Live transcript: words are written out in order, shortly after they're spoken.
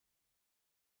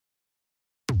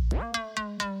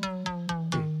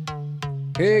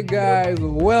Hey guys,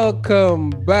 welcome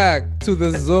back to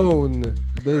the zone.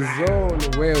 The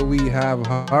zone where we have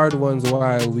hard ones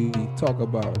while we talk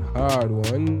about hard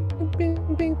ones.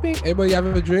 Ping, ping, ping. Everybody have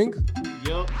a drink?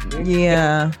 Yup.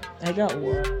 Yeah, I got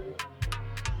water.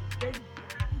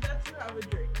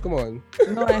 Come on.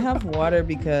 No, I have water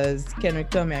because Kendrick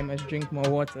told me I must drink more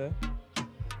water.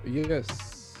 Yes.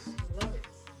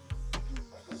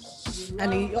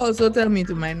 And he also told me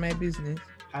to mind my business.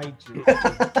 Hygiene.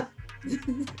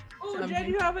 Oh, Jen,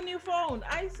 you have a new phone.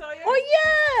 I saw you. Oh,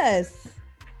 yes.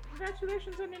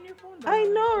 Congratulations on your new phone. I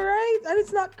know, right? And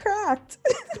it's not cracked.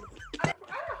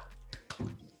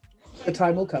 The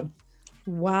time will come.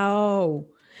 Wow.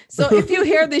 So if you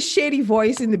hear this shady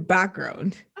voice in the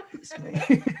background,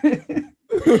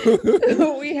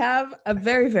 we have a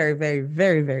very, very, very,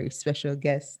 very, very special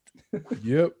guest.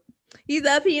 Yep. He's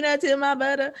a peanut in my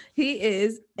butter. He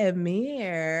is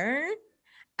Amir.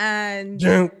 And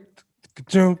Jump,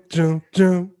 jump, jump,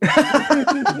 jump.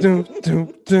 Jump,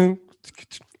 jump, jump.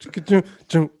 Jump,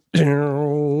 jump,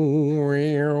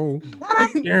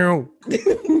 jump.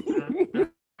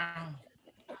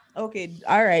 okay,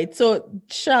 all right. So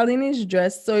Charlene is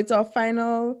dressed. So it's our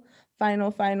final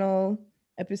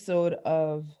episode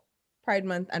of Pride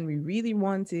Month, and we really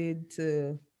wanted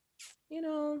to,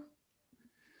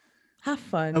 have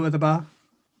fun. Over the bar.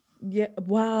 Yeah.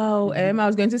 Wow. I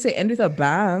was going to say end with a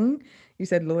bang. You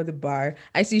said lower the bar.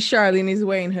 I see Charlene is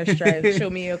wearing her stripes.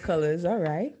 Show me your colors. All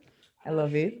right. I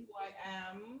love it.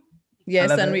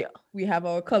 Yes, and we have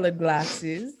our colored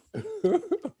glasses.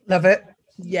 Love it.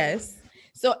 Yes.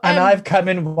 So And I've come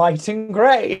in white and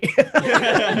grey.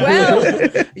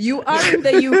 well, you are in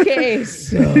the UK,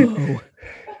 so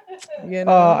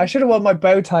Oh, I should have worn my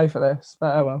bow tie for this,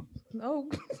 but oh well. No.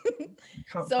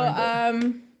 Can't So find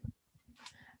it.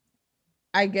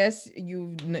 I guess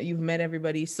you've met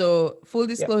everybody. So full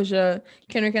disclosure,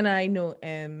 Kendrick and I know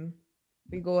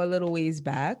we go a little ways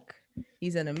back.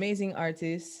 He's an amazing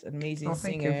artist, an amazing thank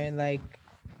singer, you. and like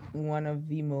one of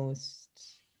the most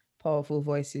powerful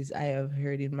voices I have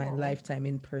heard in my lifetime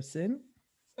in person.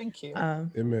 Thank you.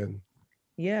 Amen.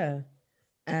 Yeah.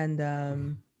 And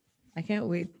I can't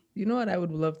wait. You know what I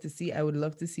would love to see? I would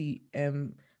love to see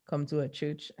come to a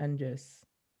church and just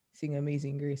sing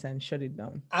Amazing Grace and shut it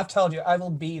down. I've told you I will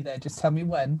be there. Just tell me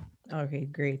when. Okay,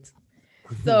 great.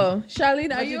 So,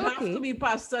 Charlene, are But you it have okay? to be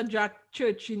Pastor Jack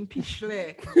Church in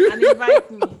Pishley and invite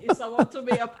me. It's about to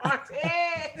be a party.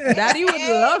 Daddy would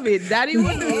love it. Daddy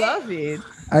would love it.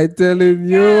 I telling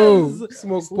you, Yes.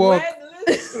 smoke pork.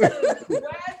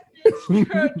 When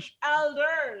church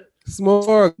elders.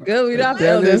 Smoke. Girl, we don't have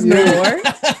Telling elders you. no more.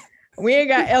 We ain't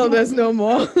got elders no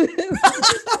more. About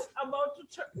to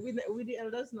church with the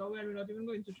elders now, we're not even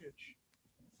going to church.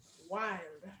 Wild.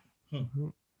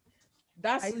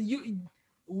 That's you.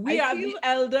 We I are feel- the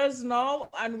elders now,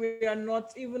 and we are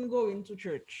not even going to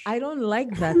church. I don't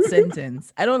like that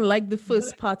sentence. I don't like the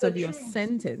first part of your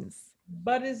sentence.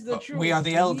 But it's the truth. we are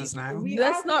the elders now.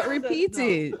 Let's are the not elders repeat now.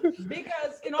 it.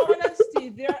 Because in all honesty,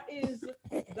 there is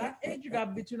that age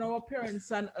gap between our parents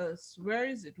and us. Where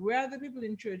is it? Where are the people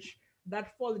in church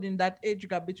that fall in that age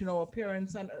gap between our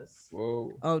parents and us?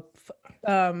 Whoa.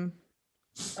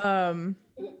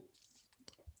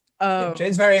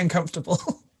 Jane's very uncomfortable.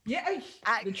 Yeah,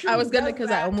 I was gonna because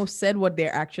I almost said what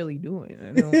they're actually doing.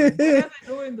 I know. What are they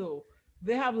doing though?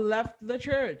 They have left the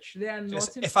church. They are not.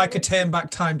 Just, in if I could church. turn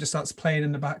back time, just starts playing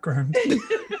in the background.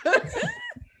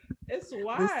 It's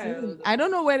wild. I don't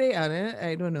know where they are.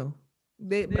 I don't know.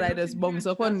 But I not just in bounce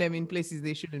church, upon that's- them in places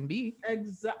they shouldn't be.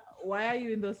 Why are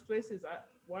you in those places?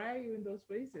 Why are you in those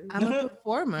places? I'm a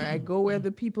performer. I go where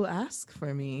the people ask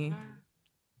for me.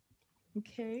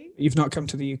 Okay. You've not come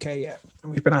to the UK yet,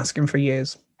 and we've been asking for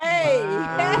years. Hey,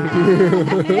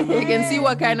 You can see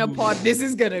what kind of pod this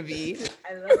is gonna be.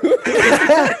 I love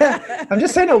it. I'm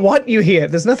just saying I want you here.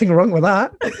 There's nothing wrong with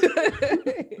that.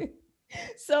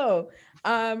 So,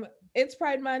 it's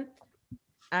Pride Month,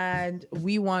 and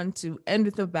we want to end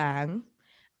with a bang,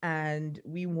 and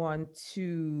we want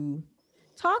to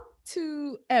talk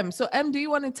to M. So, M, do you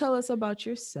want to tell us about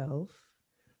yourself?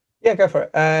 Yeah, go for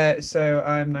it. So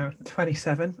I'm now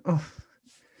 27. Oh,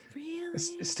 Really?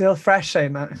 it's still fresh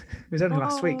saying that. It was only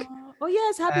last week. Oh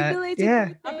yes, happy belated yeah.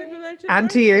 birthday. Happy belated And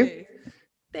to you. birthday.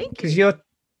 Thank you. Because you're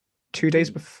 2 days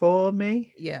before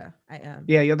me. Yeah, I am.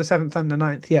 Yeah, you're the 7th and the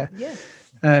 9th. Yeah. Yeah.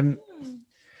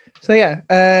 So yeah,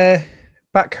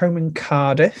 back home in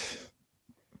Cardiff,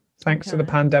 thanks to the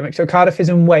Okay. pandemic. So Cardiff is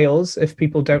in Wales, if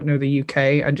people don't know the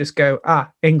UK and just go,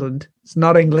 England. It's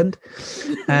not England.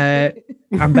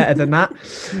 I'm better than that.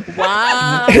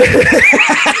 Wow.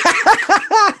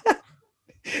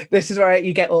 This is where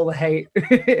you get all the hate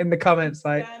in the comments.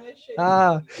 Like,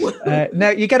 Spanish. no,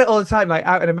 you get it all the time. Like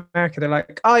out in America, they're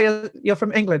like, "Oh, you're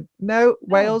from England." No,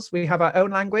 Wales. We have our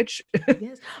own language.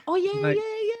 Yes. Oh yeah, Like-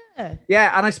 yeah.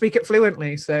 Yeah, and I speak it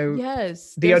fluently. So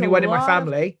Yes. the there's only a one in my lot of-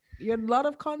 family. You're a lot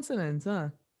of consonants, huh?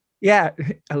 Yeah,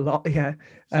 a lot. Yeah.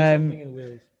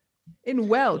 In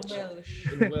Welsh. Welsh.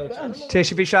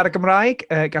 Tisha fi siarad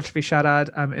Gymraeg, gall fi siarad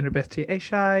unrhyw beth ti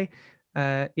eisiau.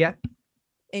 Yeah,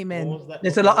 Amen.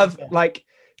 there's a lot of like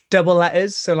double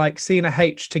letters. So like C and a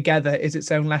H together is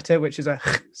its own letter, which is a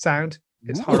sound.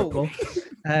 It's Ooh. horrible.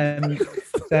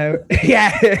 So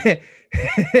yeah.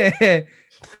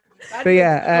 But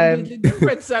yeah,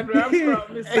 Different Sagram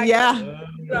from. It's like-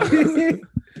 Yeah.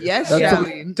 Yes, That's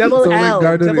Charlene. double So like L.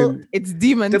 gardening. It's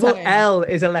demon Double time. L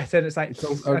is a letter, and it's like,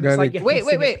 sounds and it's like organic. you're Wait,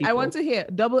 hissing wait, at wait. I want people. to hear.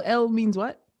 Double L means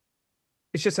what?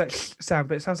 It's just a sound,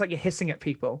 but it sounds like you're hissing at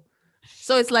people.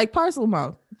 So it's like parcel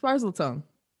mouth, parcel tongue.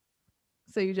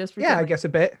 So you just Yeah, I pretend guess a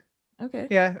bit. like- okay.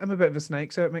 Yeah, I'm a bit of a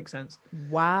snake, so it makes sense.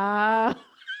 Wow.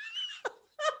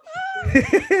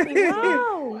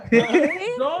 Wow.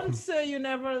 Okay. Don't say you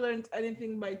never learned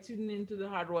anything by tuning into the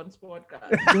Hard Ones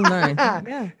podcast. You learn.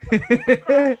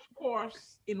 Yeah.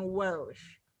 Course in Welsh.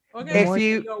 Okay, If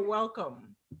you- you're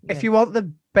welcome. If you want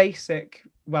the basic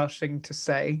Welsh thing to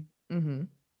say, Mm-hmm.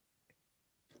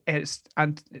 it's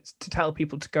to tell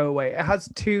people to go away. It has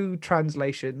two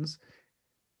translations.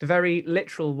 The very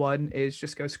literal one is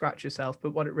just go scratch yourself,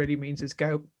 but what it really means is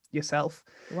go yourself.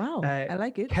 Wow. I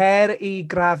like it. Cer I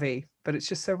gravi, but it's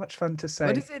just so much fun to say.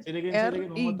 What is it? Say it again, say it again,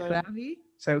 one more R-E time. gravi?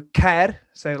 So cer,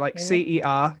 so like Okay.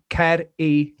 CER, cer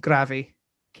I gravi.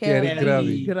 Chiari Chiari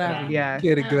gravi. gravi. Yeah,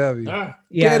 Chiari gravi. Ah,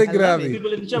 yeah, Chiari I love gravi.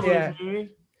 people in trouble. Yeah. Yeah.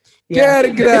 yeah.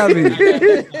 Chiari gravi.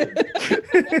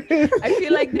 I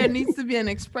feel like there needs to be an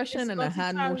expression and a It's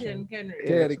hand Italian, motion. Kenry.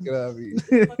 Chiari gravi.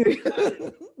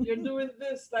 You're doing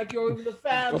this like you're with the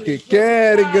family. Okay,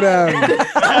 chiari gravi.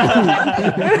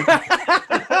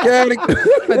 Chiari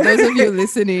For those of you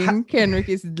listening, Kenrick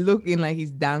is looking like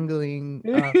he's dangling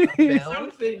a bell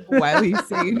Something. while he's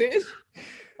saying it.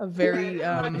 A very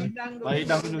Why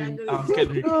dangling?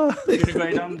 Kenry. Oh, Kenry,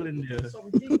 why dangling there?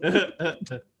 Something.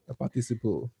 A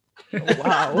participle.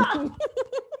 wow.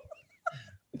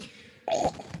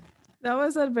 That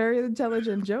was a very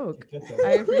intelligent joke.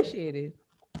 I appreciate it.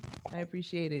 I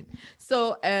appreciate it.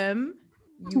 So you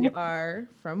Yep. are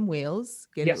from Wales.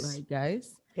 Get Yes. it right,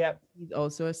 guys. Yep. He's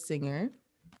also a singer.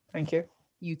 Thank you.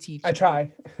 You teach. I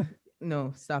try.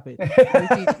 No, stop it.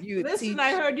 You Listen, teach.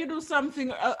 I heard you do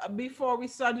something before we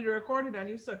started recording and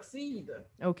you succeed.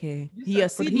 Okay. You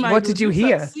succeed, my What dude, did you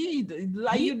hear? Succeed.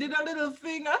 Like you did a little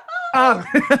thing. Oh.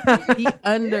 He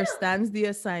understands the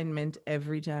assignment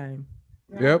every time.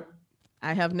 Yep.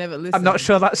 I have never listened. I'm not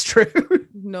sure that's true.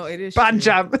 No, it is. Band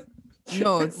true. jam.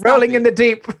 No, stop Rolling it. in the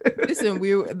deep. Listen,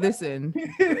 listen.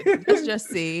 Let's just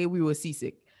say we were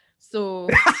seasick. So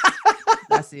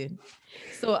that's it.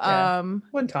 So Yeah.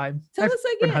 One time. Tell us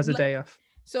Everyone again, has a like- day off.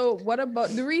 So what about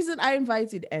the reason I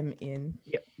invited M in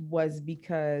Yep. was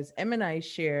because M and I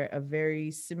share a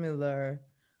very similar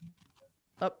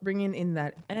upbringing in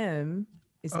that M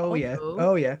is Oh yeah. also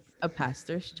Oh yeah. a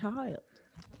pastor's child.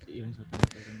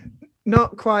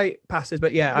 Not quite pastors,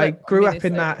 but yeah, I Like grew up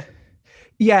in minister. that.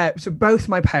 Yeah, so both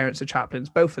my parents are chaplains,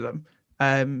 both of them,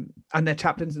 and they're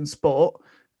chaplains in sport.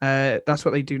 That's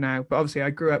what they do now. But obviously, I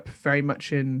grew up very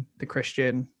much in the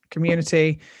Christian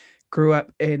community. Grew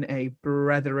up in a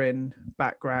brethren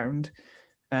background.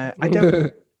 I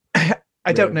don't.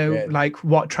 I don't know Brethren. like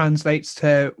what translates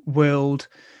to world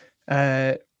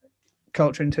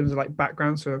culture in terms of like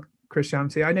backgrounds for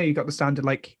Christianity. I know you got the standard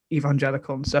like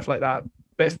evangelical and stuff like that,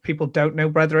 but if people don't know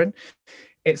brethren,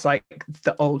 it's like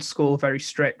the old school, very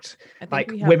strict, I think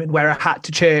like we have women wear a hat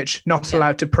to church, not Yeah.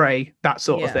 allowed to pray, that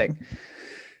sort of Yeah.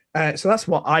 thing. So that's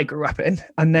what I grew up in,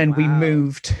 and then we Wow.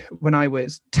 moved when I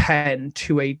was 10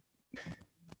 to a,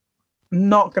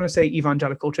 not going to say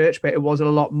evangelical church, but it was a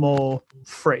lot more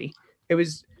free. It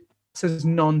was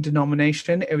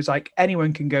non-denomination. It was like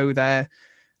anyone can go there.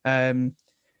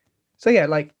 So yeah,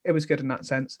 like it was good in that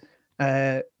sense.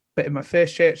 But in my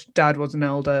first church, Dad was an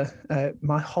elder.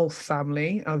 My whole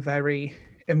family are very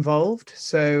involved.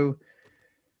 So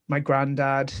my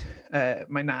granddad,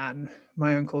 my nan,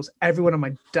 my uncles, everyone on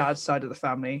my dad's side of the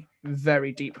family,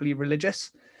 very deeply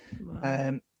religious.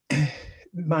 Wow.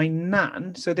 My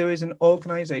nan, so there is an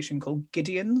organization called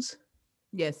Gideons.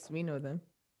 Yes, we know them.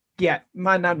 Yeah,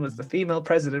 my nan was the female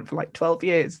president for like 12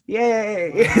 years.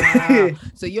 Yay! Wow.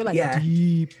 So you're like Yeah.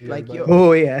 deep, Yeah, like man. your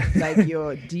Oh yeah, like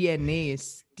your DNA is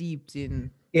steeped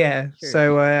in. yeah. Sure.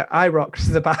 So I rocked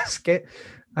the basket.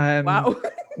 Wow.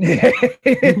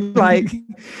 Like,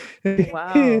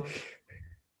 Wow.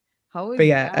 How was But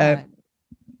yeah,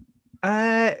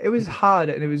 that? it was hard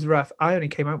and it was rough. I only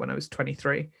came out when I was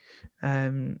 23,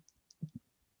 in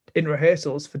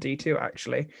rehearsals for D2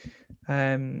 actually.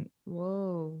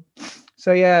 Whoa.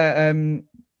 So yeah,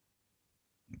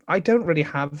 I don't really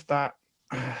have that.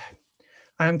 I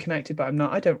am connected, but I'm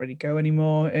not. I don't really go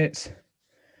anymore. It's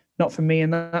not for me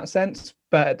in that sense.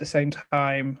 But at the same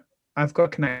time, I've got a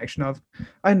connection of.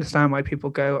 I understand why people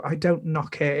go. I don't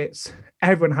knock it. It's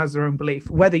everyone has their own belief,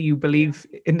 whether you believe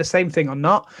in the same thing or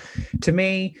not. To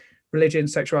me, religion,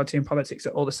 sexuality, and politics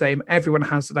are all the same. Everyone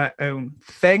has their own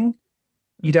thing.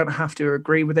 You don't have to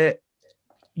agree with it.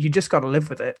 You just got to live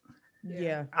with it.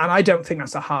 Yeah. And I don't think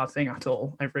that's a hard thing at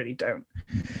all. I really don't.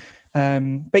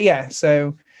 But yeah,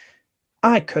 so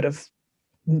I could have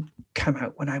come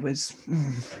out when I was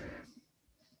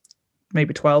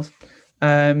maybe 12.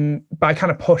 But I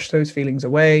kind of pushed those feelings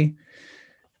away,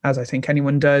 as I think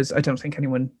anyone does. I don't think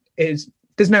anyone is.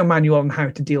 There's no manual on how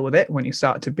to deal with it when you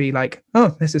start to be like,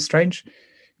 oh, this is strange.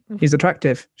 He's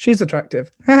attractive. She's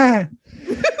attractive. But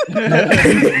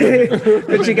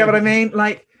you get what I mean?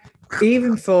 Like,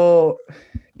 even for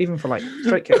like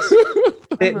straight kids,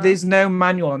 there's no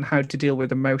manual on how to deal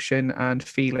with emotion and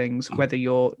feelings, whether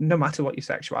you're, no matter what your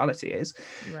sexuality is.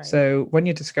 Right. So when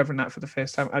you're discovering that for the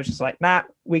first time, I was just like, nah,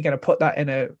 we're going to put that in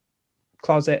a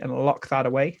closet and lock that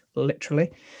away,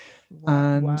 literally.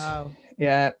 And Wow.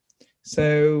 yeah,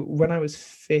 so when I was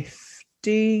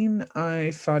 15,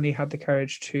 I finally had the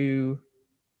courage to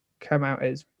come out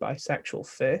as bisexual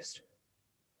first.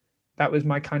 That was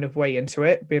my kind of way into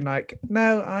it, being like,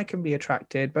 no, I can be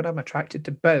attracted, but I'm attracted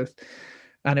to both.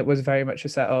 And it was very much a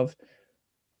set of,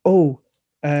 though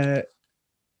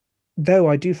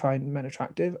I do find men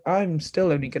attractive, I'm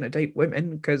still only going to date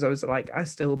women, because I was like, I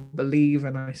still believe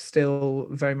and I still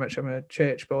very much am a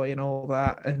church boy and all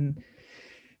that. And it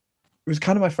was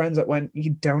kind of my friends that went,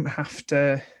 you don't have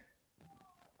to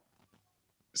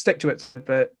stick to it.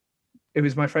 But it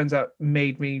was my friends that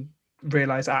made me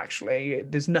realize actually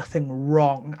there's nothing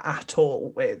wrong at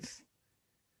all with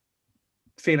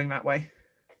feeling that way.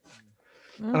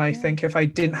 And I think if I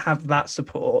didn't have that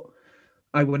support,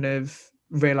 I wouldn't have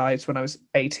realized when I was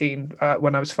 18,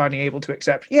 when I was finally able to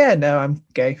accept, yeah, no, I'm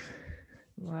gay.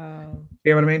 Wow.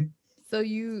 You know what I mean? So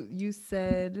you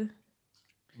said,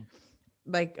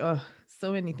 like, oh,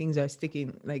 so many things are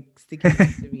sticking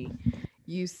to me.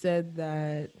 You said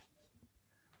that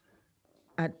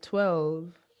at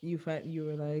 12 you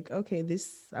were like, okay,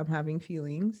 I'm having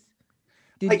feelings.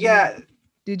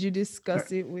 Did you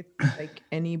discuss it with like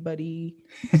anybody?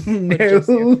 No. Or just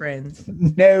your friends?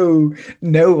 No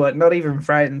one, not even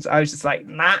friends. I was just like,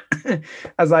 nah. I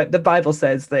was like, the Bible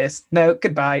says this. No,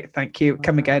 goodbye, thank you,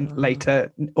 come again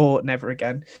later, or never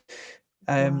again.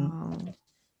 Wow.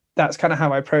 That's kind of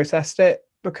how I processed it,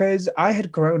 because I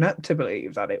had grown up to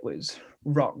believe that it was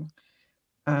wrong,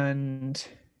 and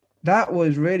that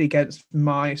was really against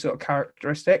my sort of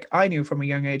characteristic. I knew from a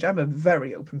young age I'm a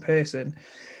very open person,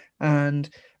 and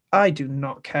I do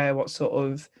not care what sort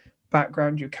of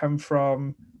background you come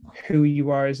from, who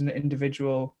you are as an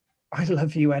individual. I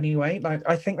love you anyway. Like,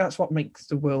 I think that's what makes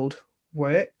the world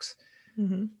works.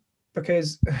 Mm-hmm.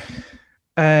 Because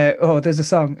there's a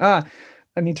song. I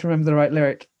need to remember the right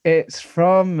lyric. It's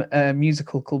from a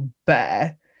musical called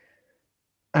Bear,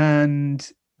 and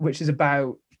which is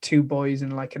about two boys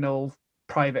in like an old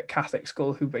private Catholic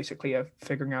school who basically are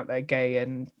figuring out they're gay,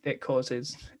 and it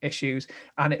causes issues.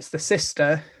 And it's the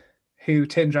sister who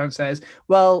turns around and says,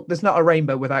 well, there's not a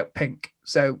rainbow without pink.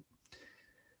 So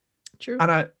True.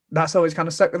 And that's always kind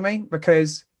of stuck with me,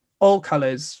 because all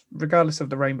colors, regardless of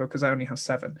the rainbow, because I only have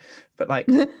 7, but like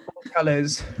all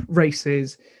colors,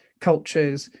 races,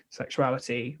 cultures,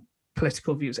 sexuality,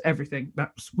 political views, everything,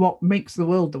 that's what makes the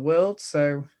world.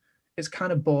 So it's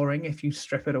kind of boring if you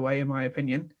strip it away, in my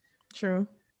opinion. True.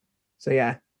 So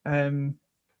yeah,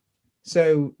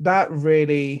 so that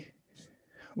really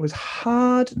was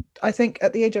hard, I think,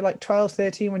 at the age of like 12,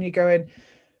 13, when you go in,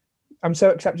 I'm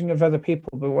so accepting of other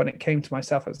people, but when it came to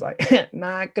myself, I was like,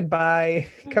 nah, goodbye,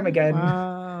 come again.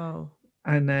 Wow.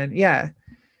 And then yeah,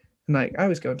 and like I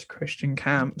was going to Christian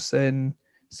camps and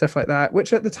stuff like that,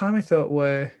 which at the time I thought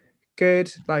were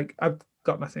good. Like, I've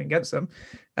got nothing against them.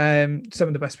 Some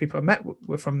of the best people I met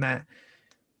were from there.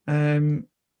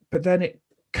 But then it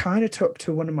kind of took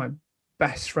to one of my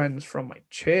best friends from my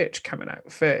church coming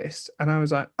out first, and I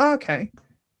was like, oh, okay.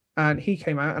 And he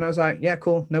came out, and I was like, yeah,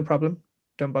 cool, no problem,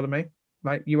 don't bother me.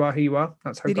 Like, you are who you are.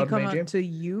 That's how Did he God come made out you. to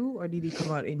you, or did he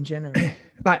come out in general?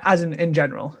 Like, as in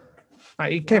general.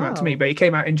 Like, he came out to me, Wow. but he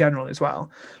came out in general as well.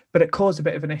 But it caused a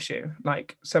bit of an issue.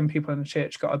 Like, some people in the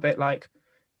church got a bit like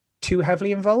too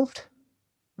heavily involved.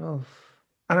 Oh.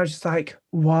 And I was just like,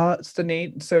 what's the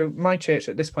need? So my church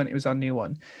at this point, it was our new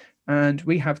one. And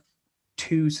we have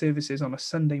 2 services on a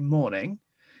Sunday morning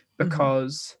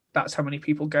because that's how many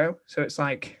people go. So it's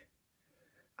like,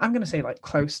 I'm going to say like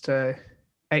close to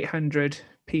 800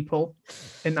 people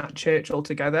in that church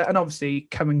altogether. And obviously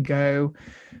come and go.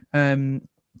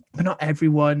 But not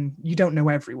everyone, you don't know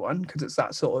everyone because it's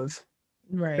that sort of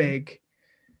Right. big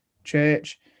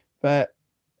church. But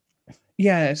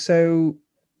yeah, so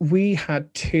we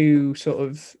had 2 sort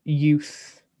of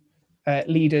youth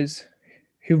leaders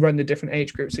who run the different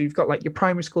age groups. So you've got like your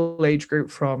primary school age group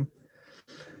from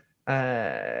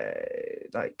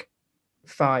like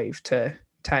 5 to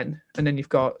 10, and then you've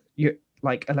got your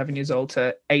like 11 years old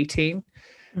to 18.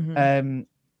 Mhm.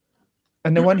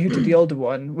 And the one who did the older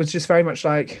one was just very much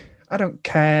like, I don't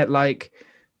care, like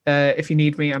if you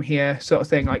need me, I'm here, sort of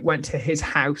thing. Like, went to his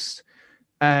house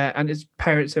and his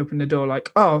parents opened the door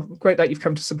like, oh, great that you've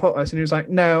come to support us. And he was like,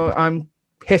 no, I'm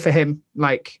here for him,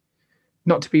 like,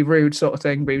 not to be rude, sort of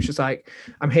thing. But he was just like,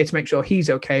 I'm here to make sure he's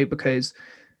okay because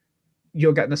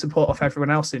you're getting the support of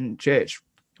everyone else in church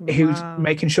who's Wow.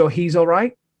 making sure he's all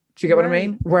right. Do you get what I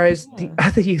mean? Right. Whereas the Yeah.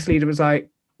 other youth leader was like,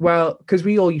 well, because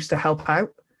we all used to help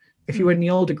out. If you were in the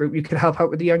older group, you could help out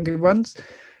with the younger ones.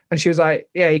 And she was like,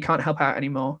 yeah, you can't help out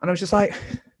anymore. And I was just like,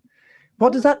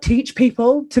 what does that teach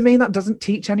people? To me, that doesn't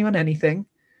teach anyone anything.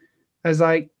 I was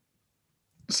like,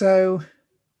 so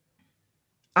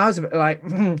I was a bit like,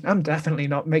 I'm definitely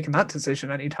not making that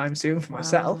decision anytime soon for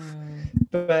myself. Wow.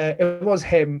 But it was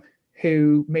him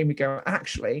who made me go,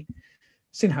 actually,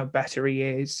 seeing how better he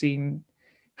is, seeing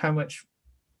how much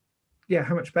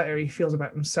better he feels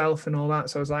about himself and all that.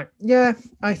 So I was like, yeah,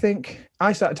 I think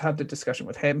I started to have the discussion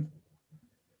with him.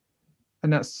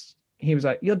 And he was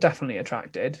like, you're definitely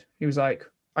attracted. He was like,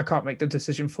 I can't make the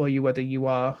decision for you whether you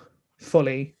are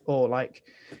fully or like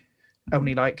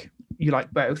only like you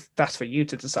like both. That's for you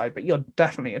to decide, but you're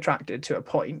definitely attracted to a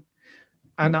point.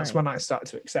 And that's Right. when I started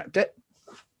to accept it.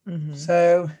 Mhm.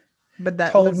 So But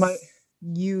that told was my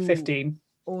you 15.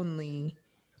 only.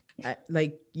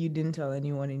 Like, you didn't tell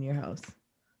anyone in your house.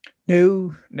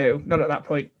 No, not at that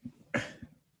point.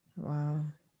 Wow.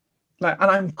 Like,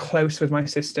 and I'm close with my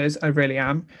sisters, I really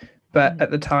am. But at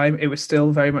the time, it was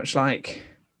still very much like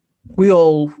we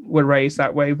all were raised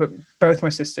that way. But both my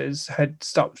sisters had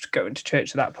stopped going to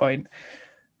church at that point.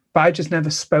 But I just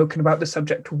never spoken about the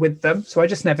subject with them, so I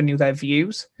just never knew their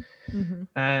views. Mhm.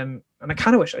 And I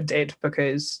kind of wish I did,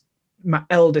 because my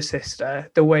elder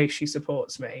sister, the way she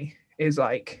supports me is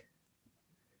like,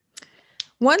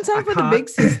 One time I for the can't- big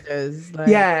sisters. Like,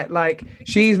 yeah, like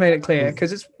she's made it clear,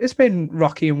 because it's been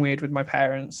rocky and weird with my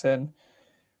parents, and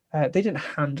they didn't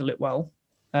handle it well.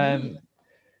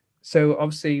 So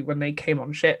obviously when they came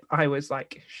on ship, I was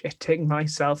like shitting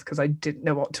myself because I didn't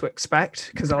know what to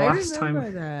expect. Because the I last remember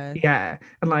time, that. yeah,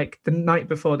 and like the night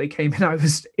before they came in, I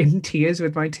was in tears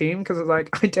with my team because I was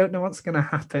like, I don't know what's gonna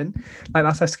happen. Like,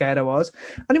 that's how scared I was,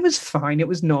 and it was fine. It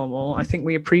was normal. I think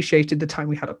we appreciated the time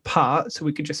we had apart, so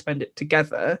we could just spend it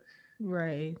together.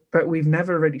 Right. But we've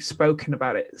never really spoken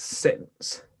about it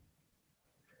since.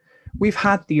 We've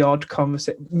had the odd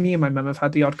conversation. Me and my mum have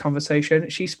had the odd conversation.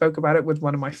 She spoke about it with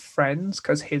one of my friends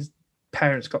because his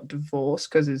parents got divorced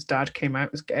because his dad came out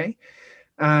as gay.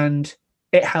 And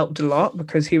it helped a lot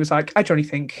because he was like, I don't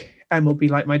think Em will be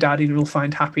like my daddy and will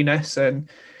find happiness and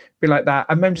be like that.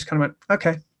 And Mum just kind of went,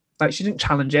 okay. Like, she didn't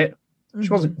challenge it. She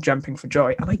wasn't jumping for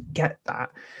joy. And I get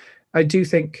that. I do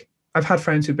think I've had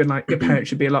friends who've been like, your parents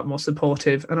should be a lot more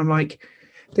supportive. And I'm like,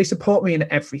 they support me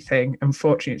in everything.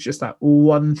 Unfortunately, it's just that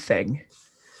one thing.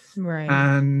 Right.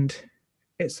 And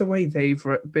it's the way they've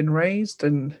been raised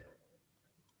and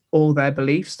all their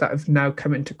beliefs that have now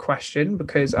come into question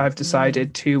because I've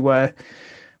decided to, well,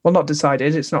 not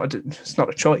decided, it's not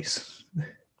a choice.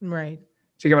 Right.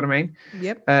 Do you get what I mean?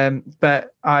 Yep.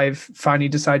 But I've finally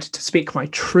decided to speak my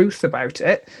truth about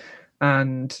it.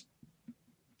 And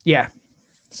yeah,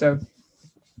 so.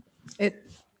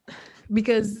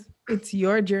 Because it's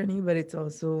your journey, but it's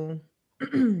also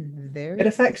theirs. It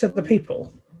affects other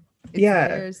people. It's Yeah.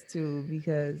 theirs too,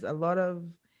 because a lot of,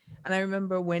 and I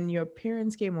remember when your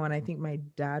parents came on, I think my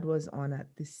dad was on at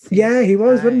the same Yeah, he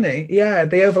was, wasn't time. he? Yeah,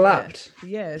 they overlapped.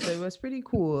 Yeah, so it was pretty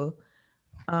cool.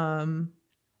 And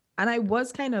I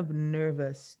was kind of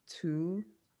nervous too,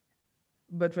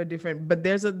 but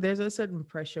there's a certain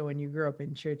pressure when you grow up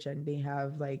in church and they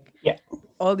have like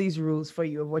all these rules for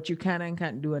you of what you can and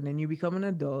can't do, and then you become an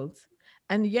adult.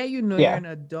 And you're an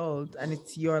adult and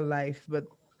it's your life, but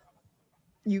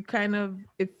you kind of,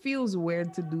 it feels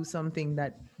weird to do something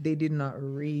that they did not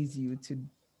raise you to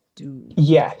do.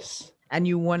 Yes. And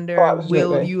you wonder, Oh, will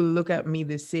absolutely. you look at me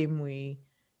the same way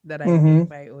that I Mhm. make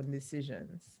my own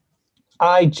decisions?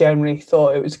 I generally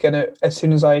thought it was gonna. As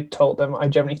soon as I told them, I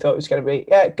generally thought it was gonna be,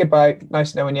 yeah, goodbye,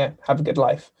 nice knowing you, have a good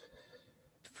life.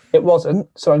 It wasn't,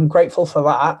 so I'm grateful for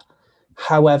that.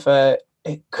 However,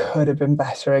 it could have been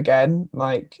better again.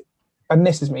 Like, and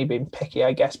this is me being picky,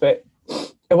 I guess, but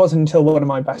it wasn't until one of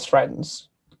my best friends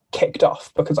kicked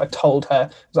off because I told her,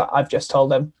 I was like, I've just told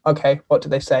them, okay, what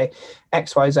did they say?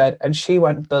 X, Y, Z. And she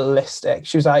went ballistic.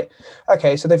 She was like,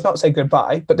 okay, so they've not said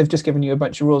goodbye, but they've just given you a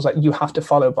bunch of rules like you have to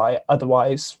follow by it,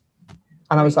 otherwise.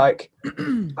 And I was like,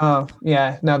 oh,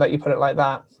 yeah, now that you put it like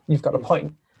that, you've got a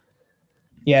point.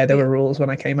 Yeah, there were rules when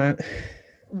I came out.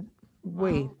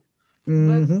 Wait,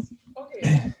 Mhm.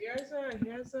 Okay,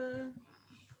 here's a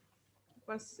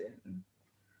question.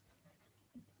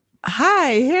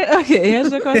 Hi,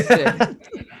 here's a question.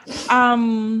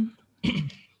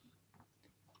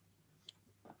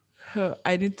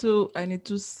 I need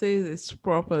to say this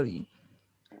properly.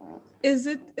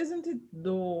 Isn't it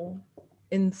though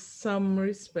in some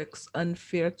respects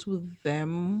unfair to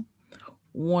them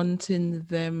wanting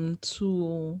them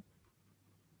to,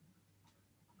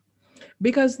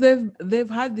 because they've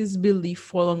had this belief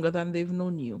for longer than they've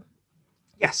known you.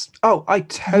 Yes. Oh, I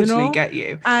totally know? get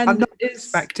you. I'm And not it's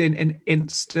expecting an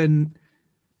instant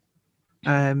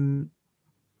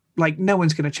like no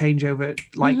one's going to change over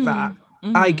like that.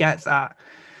 I get that.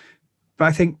 But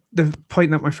I think the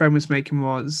point that my friend was making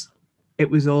was it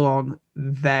was all on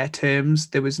their terms.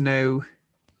 There was no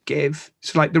give.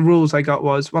 So like the rules I got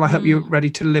was, well, I hope you're ready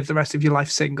to live the rest of your life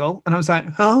single. And I was like,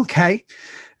 oh, okay.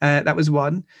 That was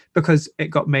one, because it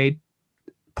got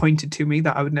pointed to me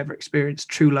that I would never experience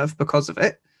true love because of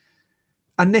it.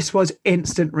 And this was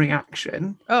instant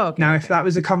reaction. oh, okay. Now, okay. if that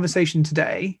was a conversation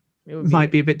today, It would it might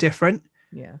be a bit different.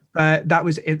 yeah. That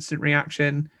was instant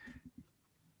reaction.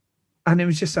 And it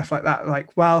was just stuff like that.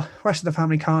 Like, well, rest of the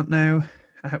family can't know,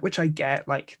 which I get.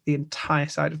 Like the entire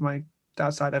side of my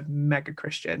dad's side are mega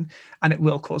Christian, and it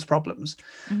will cause problems.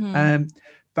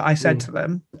 But I said to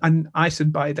them, and I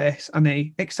stood by this, and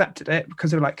they accepted it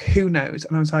because they were like, who knows?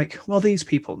 And I was like, well, these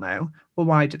people know. Well,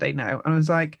 why do they know? And I was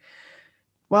like,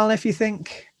 well, if you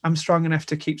think I'm strong enough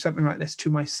to keep something like this to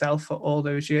myself for all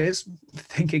those years,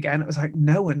 think again. It was like,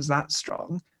 no one's that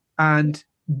strong. And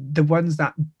the ones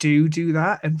that do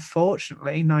that,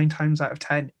 unfortunately, 9 times out of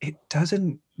 10, it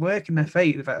doesn't work in their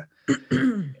favor.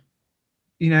 You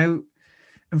know,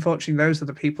 unfortunately, those are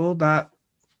the people that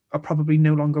are probably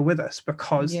no longer with us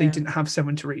because they didn't have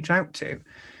someone to reach out to.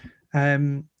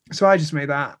 So I just made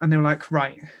that, and they were like,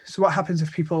 right, so what happens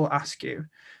if people ask you?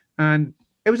 And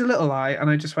it was a little lie, and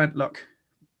I just went, look,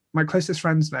 my closest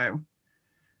friends know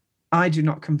I do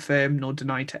not confirm nor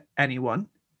deny to anyone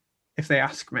if they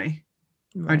ask me.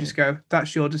 I just go,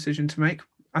 that's your decision to make.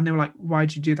 And they were like,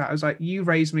 why'd you do that? I was like, you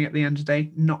raised me at the end of the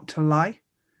day not to lie.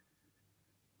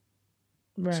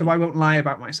 Right. So I won't lie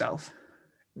about myself.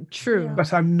 True.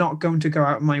 But I'm not going to go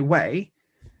out of my way.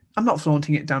 I'm not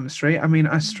flaunting it down the street. I mean,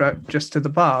 I strut just to the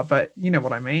bar, but you know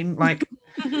what I mean? Like,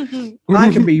 I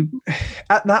can be,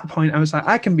 at that point, I was like,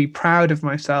 I can be proud of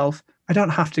myself. I don't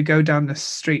have to go down the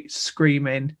street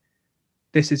screaming,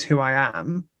 this is who I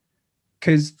am.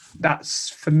 Because that's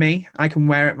for me. I can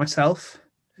wear it myself.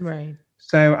 Right.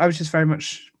 So I was just very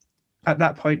much at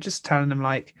that point just telling them,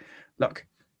 like, look,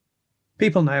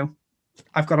 people know.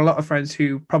 I've got a lot of friends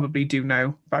who probably do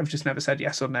know, but I've just never said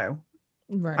yes or no.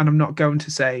 Right. And I'm not going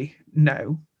to say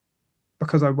no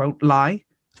because I won't lie.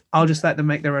 I'll just let them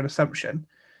make their own assumption.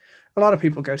 A lot of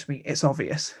people go to me, it's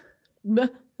obvious.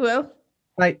 Well,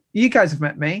 like, you guys have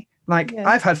met me. Like, Yeah.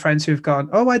 I've had friends who've gone,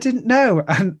 oh, I didn't know.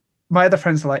 And my other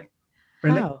friends are like,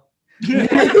 really? how?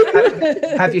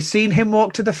 Have you seen him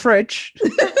walk to the fridge?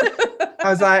 I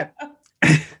was like,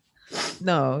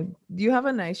 No, you have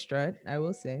a nice strut, I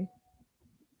will say.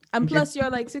 And Okay. plus, you're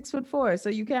like 6'4", so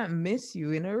you can't miss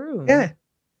you in a room. yeah,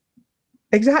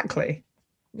 exactly.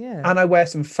 Yeah. And I wear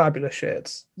some fabulous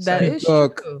shirts. That is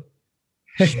Look. true.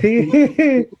 So.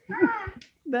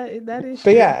 That is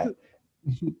But true. yeah,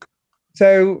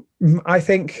 so I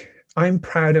think I'm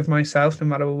proud of myself no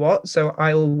matter what. So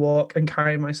I'll walk and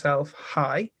carry myself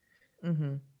high,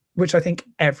 Mm-hmm. which I think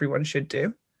everyone should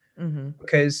do Mm-hmm.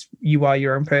 because you are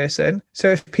your own person. So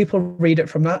if people read it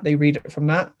from that, they read it from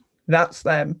that. That's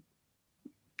them.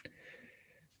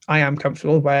 I am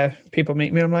comfortable where people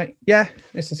meet me. I'm like, yeah,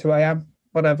 this is who I am,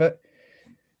 whatever.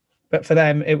 But for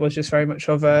them, it was just very much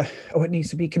of a, oh, it needs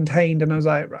to be contained. And I was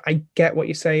like, I get what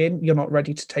you're saying. You're not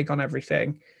ready to take on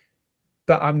everything.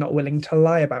 But I'm not willing to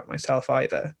lie about myself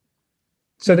either.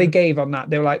 So they gave on that.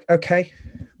 They were like, okay,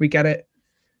 we get it.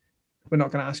 We're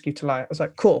not going to ask you to lie. I was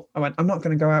like, cool. I went, I'm not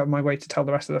going to go out of my way to tell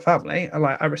the rest of the family.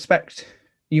 I respect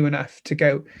you enough to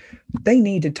go. They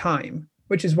needed time,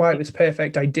 which is why it was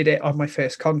perfect. I did it on my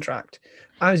first contract.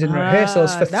 I was in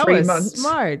rehearsals for that 3 was months.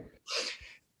 Smart.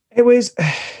 It was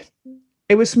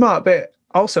smart, but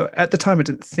also at the time I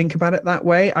didn't think about it that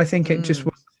way. I think it just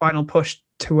was the final push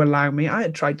to allow me. I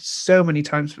had tried so many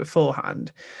times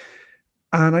beforehand,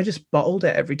 and I just bottled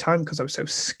it every time because I was so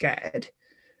scared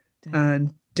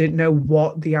and didn't know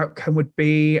what the outcome would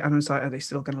be. And I was like, are they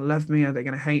still going to love me? Are they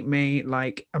going to hate me?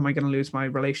 Like, am I going to lose my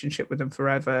relationship with them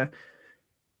forever?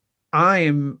 I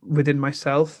am within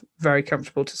myself very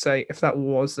comfortable to say, if that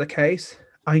was the case,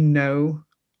 I know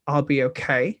I'll be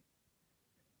okay.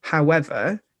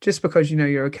 However, just because you know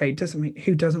you're okay doesn't mean,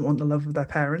 who doesn't want the love of their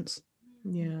parents?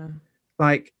 Yeah.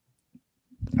 Like,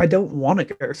 I don't want to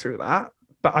go through that,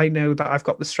 but I know that I've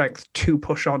got the strength to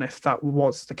push on if that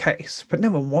was the case, but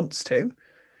no one wants to.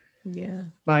 Yeah.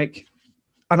 Like,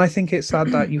 and I think it's sad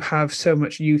that you have so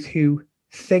much youth who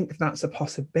think that's a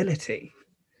possibility.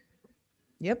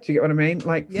 Yep. Do you get what I mean?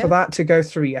 Like, Yeah. for that to go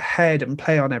through your head and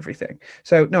play on everything.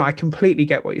 So, no, I completely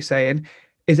get what you're saying.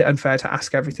 Is it unfair to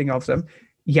ask everything of them?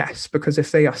 Yes, because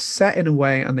if they are set in a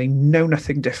way and they know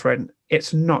nothing different,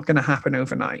 it's not going to happen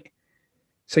overnight.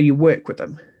 So you work with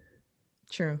them.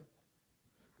 True.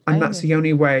 And I that's the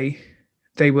only way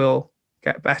they will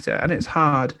get better. And it's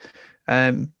hard.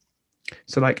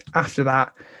 So like after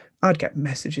that, I'd get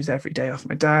messages every day off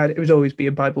my dad. It would always be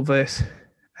a Bible verse,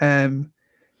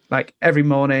 like every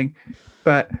morning.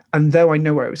 And though I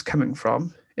know where it was coming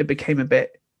from, it became a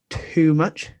bit too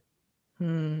much.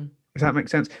 If that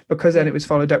makes sense. Because then it was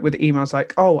followed up with emails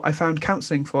like, oh, I found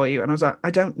counselling for you. And I was like,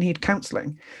 I don't need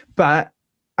counselling. And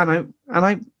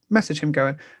I messaged him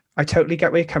going, I totally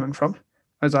get where you're coming from.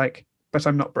 I was like, but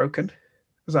I'm not broken.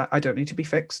 I was like, I don't need to be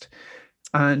fixed.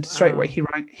 And straight away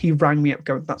he rang me up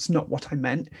going, that's not what I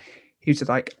meant. He was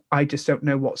like, I just don't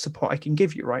know what support I can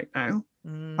give you right now.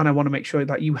 And I want to make sure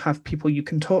that you have people you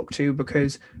can talk to,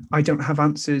 because I don't have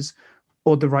answers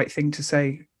or the right thing to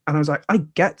say. And I was like, I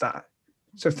get that.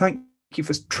 So thank you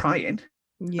for trying.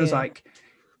 I was like,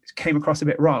 it came across a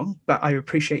bit wrong, but I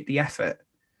appreciate the effort.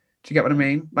 Do you get what I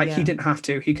mean? Like, he didn't have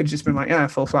to. He could have just been like, yeah,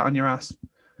 fall flat on your ass.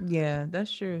 Yeah,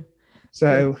 that's true.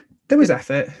 So there was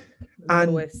effort.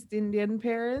 And West Indian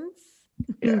parents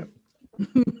yeah,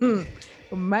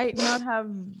 might not have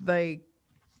like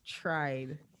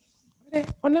tried.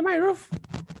 Under my roof.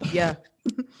 Yeah.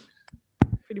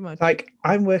 Pretty much. like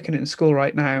I'm working in school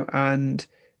right now, and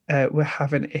we're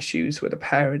having issues with the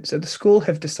parents. So the school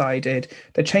have decided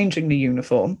they're changing the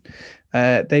uniform.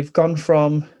 They've gone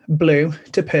from blue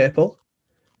to purple.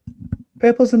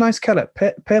 Purple's a nice colour.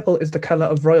 Purple is the colour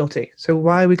of royalty. So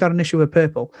why we got an issue with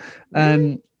purple?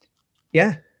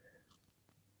 Yeah.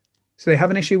 So they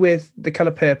have an issue with the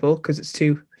colour purple because it's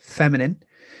too feminine.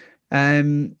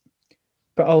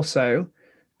 But also,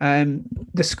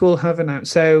 the school have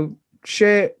announced, so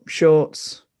shirt,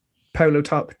 shorts, polo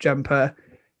top, jumper,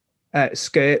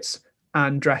 skirts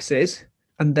and dresses.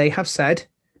 And they have said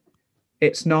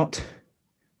it's not,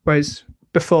 whereas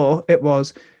before it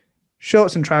was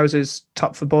shorts and trousers,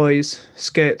 top for boys,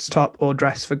 skirts, top or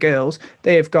dress for girls.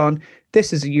 They have gone,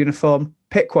 this is a uniform,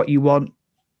 pick what you want,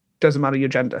 doesn't matter your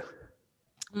gender.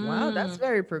 Wow, that's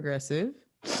very progressive.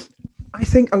 I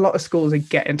think a lot of schools are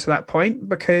getting to that point,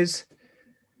 because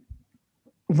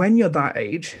when you're that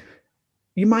age,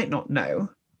 you might not know,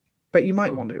 but you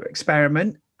might want to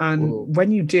experiment. And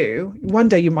when you do, one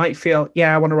day you might feel,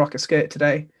 yeah, I want to rock a skirt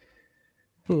today.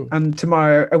 And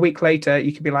tomorrow, a week later,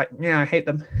 you could be like, yeah, I hate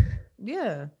them.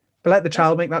 Yeah. But let the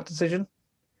child make that decision.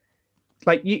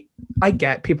 Like, I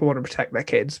get people want to protect their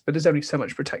kids, but there's only so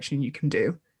much protection you can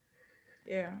do.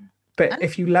 Yeah. But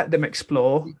if you let them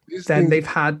explore, then they've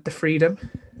had the freedom.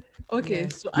 Okay,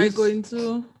 so I go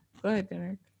into. Go ahead,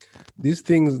 Derek. These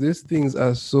things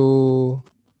are so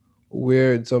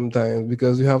weird sometimes,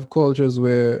 because you have cultures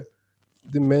where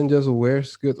the men just wear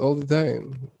skirts all the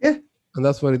time. Yeah. And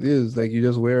that's what it is. Like, you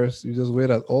just wear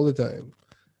that all the time.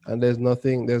 And there's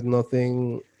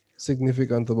nothing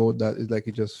significant about that. It's like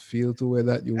you just feel to wear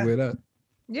that, you wear that.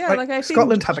 Yeah, Like, like I think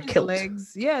Scotland have a Josh's kilt.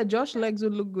 legs. Yeah, Josh's legs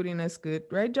would look good in a skirt,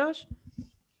 right, Josh?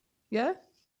 Yeah.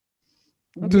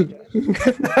 Dude.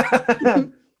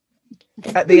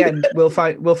 At the end, we'll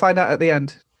find out at the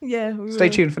end. Yeah. We Stay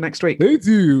will. tuned for next week. They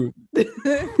do. I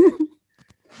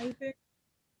think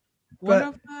one But-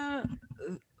 of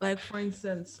the, like, for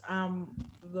instance,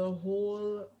 the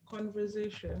whole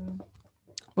conversation.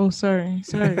 Oh, sorry.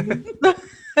 I'm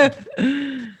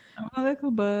a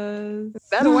little buzz.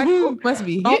 That white folk must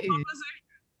be Our hitting.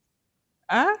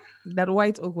 Ah, that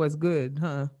white oak was good,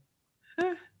 huh?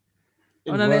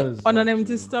 It On was on an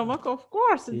empty actually. stomach, of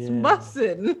course, it's Yeah.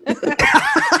 busting.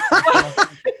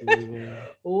 Flavor.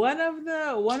 One of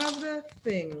the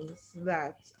things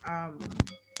that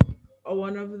or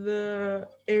one of the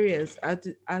areas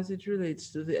as it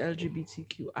relates to the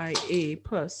LGBTQIA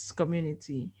plus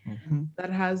community Mhm. that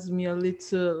has me a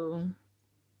little,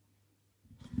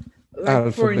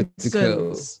 like, for Alphabetical.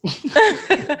 instance,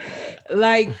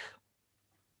 like,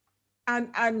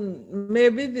 and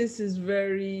maybe this is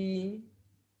very,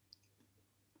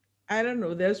 I don't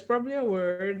know, there's a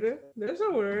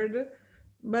word,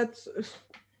 but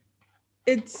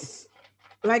it's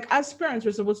like, as parents,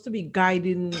 we're supposed to be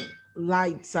guiding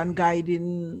lights and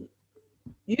guiding,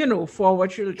 for our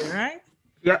children, right?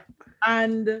 Yeah.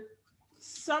 And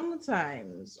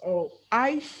sometimes, or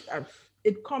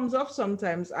it comes off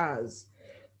sometimes as,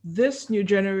 this new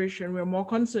generation, we're more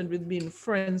concerned with being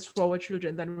friends for our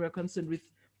children than we're concerned with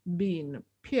being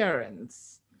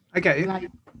parents, I get you. like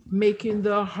making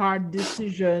the hard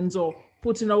decisions or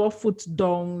putting our foot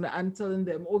down and telling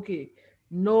them, okay,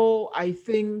 no, I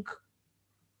think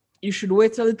you should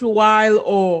wait a little while,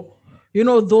 or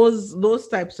those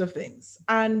types of things.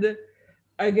 And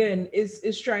again,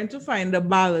 it's trying to find a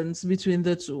balance between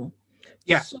the two.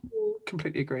 Yeah. So,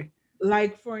 Completely agree.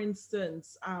 like, for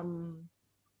instance,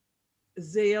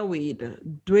 Zaya Wade,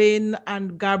 Dwayne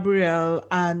and Gabrielle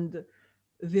and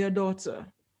their daughter,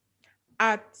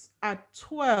 at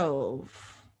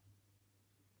 12,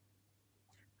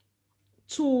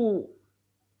 to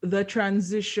the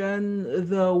transition,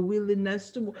 the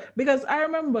willingness to move. Because I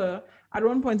remember at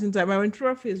one point in time, I went through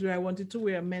a phase where I wanted to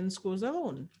wear men's clothes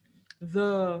alone.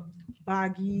 The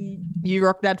baggy You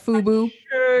rock that FUBU?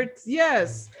 shirt,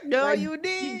 yes. No, like you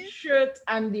big did. shirt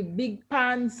and the big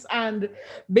pants, and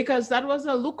because that was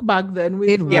a look back then with,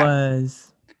 It Yeah.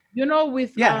 was.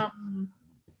 with Yeah.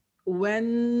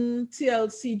 when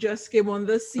TLC just came on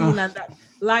the scene, and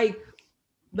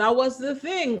that was the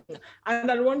thing.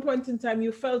 And at one point in time,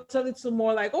 you felt a little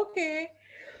more like, okay.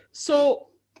 So,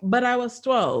 but I was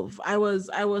 12. I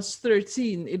was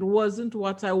 13. It wasn't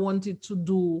what I wanted to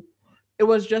do. It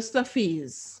was just a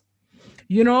phase,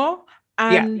 you know?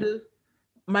 Yeah. And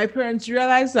my parents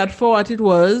realized that for what it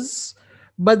was.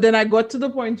 But then I got to the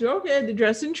point where, okay, the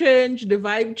dressing changed, the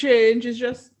vibe changed. It's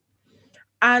just,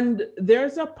 and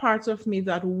there's a part of me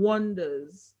that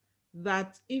wonders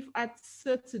that if at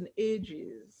certain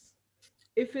ages,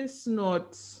 if it's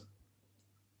not,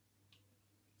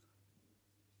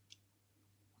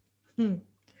 hmm,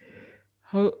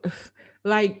 how,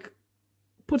 like,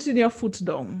 putting your foot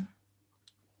down,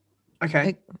 Okay.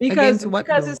 Like, because against what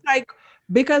because though? it's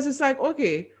like,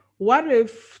 okay, what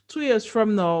if 2 years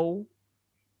from now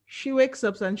she wakes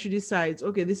up and she decides,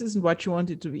 okay, this isn't what she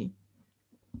wanted to be.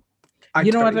 I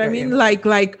You know what totally I get mean? you.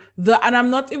 And I'm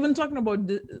not even talking about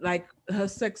like her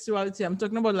sexuality. I'm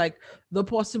talking about like the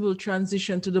possible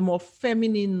transition to the more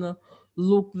feminine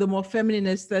look, the more feminine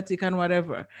aesthetic and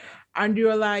whatever. And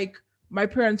you're like, my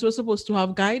parents were supposed to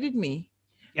have guided me.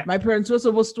 Yeah. My parents were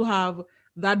supposed to have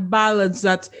that balance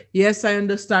that, yes, I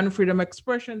understand freedom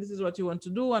expression. This is what you want to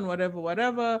do and whatever,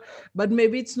 whatever. But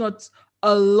maybe it's not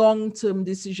a long-term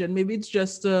decision. Maybe it's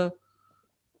just a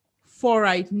for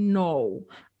right now.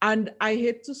 And I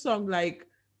hate to sound like,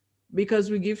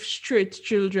 because we give straight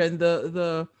children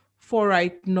the for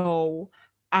right now,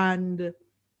 and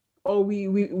or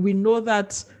we know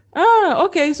that,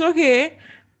 okay, it's okay,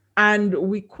 and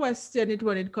we question it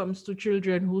when it comes to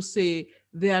children who say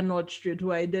they are not straight,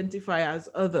 who identify as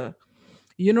other,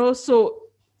 so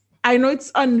I know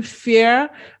it's unfair,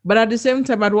 but at the same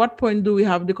time, at what point do we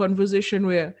have the conversation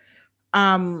where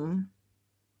um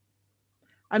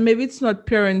and maybe it's not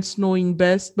parents knowing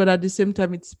best, but at the same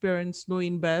time, it's parents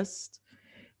knowing best.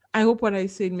 I hope what I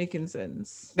said making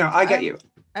sense. No, I get you.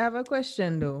 I have a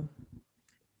question though.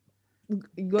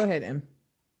 Go ahead, Em.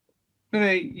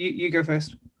 No, you go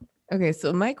first. Okay,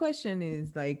 so my question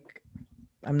is like,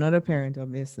 I'm not a parent,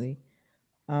 obviously,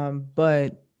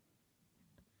 but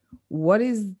what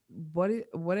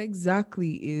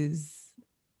exactly is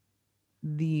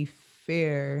the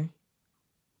fair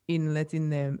in letting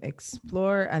them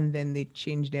explore and then they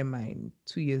change their mind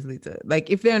 2 years later? Like,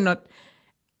 if they're not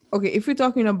okay, if we're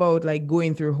talking about like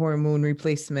going through hormone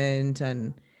replacement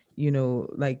and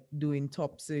like doing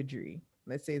top surgery,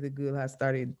 let's say the girl has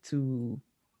started to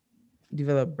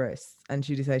develop breasts and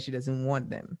she decides she doesn't want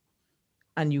them,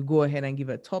 and you go ahead and give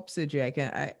her top surgery,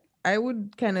 I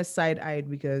would kind of side eye it,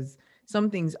 because some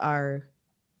things are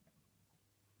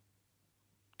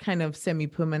kind of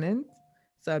semi-permanent.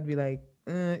 So I'd be like,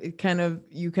 you kind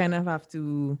of have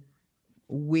to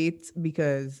wait,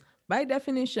 because by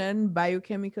definition,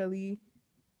 biochemically,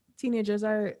 teenagers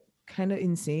are kind of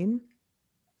insane.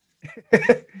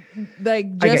 Like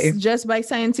I get you. just by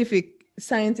scientific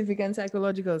and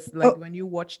psychological, like when you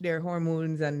watch their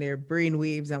hormones and their brain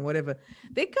waves and whatever,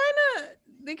 they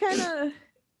kind of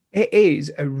It is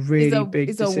a really big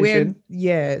it's decision. a weird,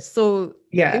 yeah. So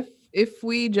Yeah. if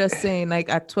we just saying like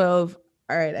at 12,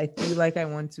 all right, I feel like I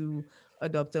want to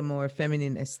adopt a more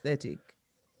feminine aesthetic.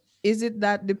 Is it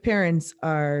that the parents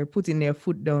are putting their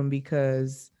foot down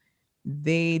because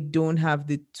they don't have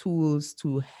the tools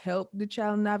to help the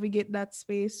child navigate that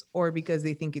space, or because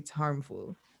they think it's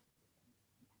harmful?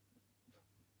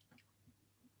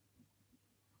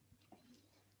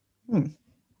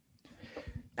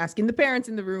 Asking the parents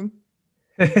in the room.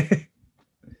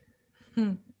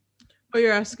 Oh,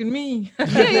 you're asking me.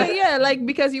 yeah. Like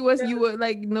because you were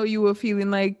like, no, you were feeling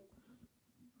like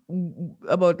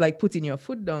about like putting your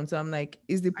foot down. So I'm like,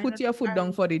 is the put your foot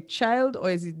down for the child, or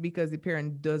is it because the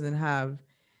parent doesn't have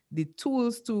the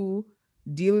tools to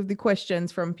deal with the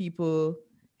questions from people,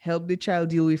 help the child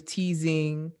deal with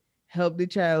teasing, help the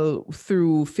child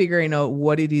through figuring out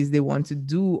what it is they want to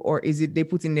do? Or is it they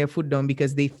putting their foot down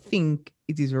because they think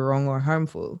it is wrong or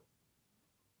harmful?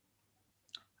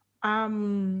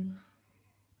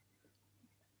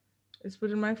 It's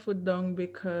putting my foot down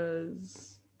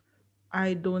because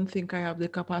I don't think I have the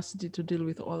capacity to deal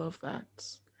with all of that.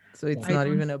 So it's not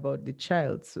even about the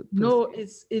child. So No, it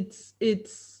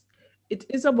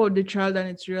is about the child, and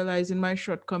it's realizing my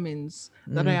shortcomings,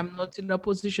 that I am not in a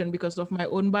position because of my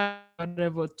own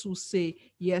whatever to say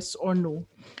yes or no.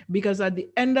 Because at the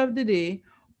end of the day,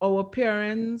 our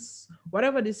parents,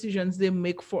 whatever decisions they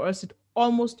make for us, it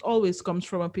almost always comes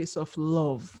from a place of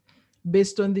love,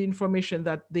 based on the information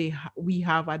that we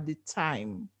have at the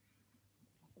time.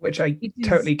 Which I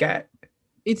totally get.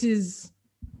 It is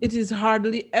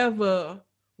hardly ever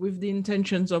with the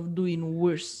intentions of doing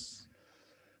worse.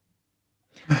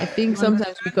 I think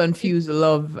sometimes we confuse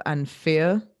love and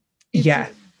fear. Yeah.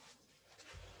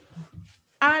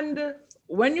 And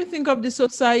when you think of the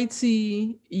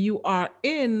society you are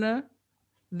in,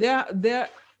 there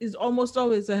is almost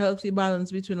always a healthy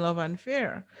balance between love and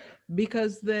fear.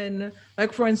 Because then,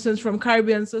 like for instance, from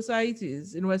Caribbean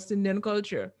societies in West Indian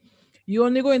culture, you're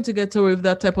only going to get away with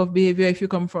that type of behavior if you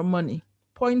come from money.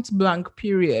 Point blank,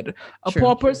 period. A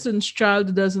poor person's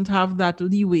child doesn't have that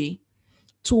leeway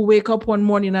to wake up one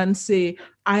morning and say,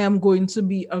 I am going to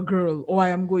be a girl or I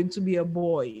am going to be a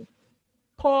boy.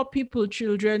 Poor people,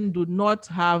 children do not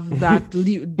have that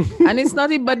and it's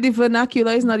not even, but the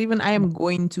vernacular is not even I am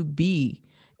going to be.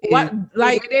 What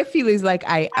like they feel is like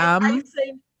I am.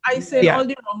 I say all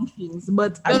the wrong things,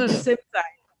 but at the same time,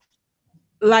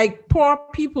 like poor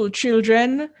people,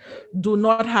 children do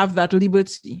not have that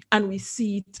liberty, and we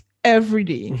see it every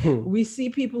day. We see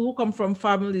people who come from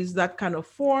families that can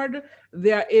afford,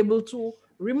 they are able to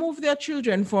remove their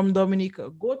children from Dominica,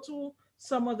 go to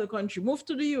some other country, move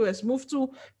to the US, move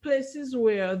to places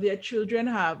where their children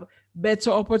have better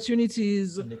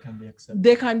opportunities. And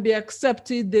they can be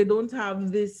accepted. They don't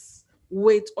have this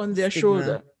weight on their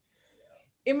shoulder.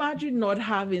 Imagine not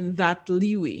having that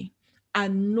leeway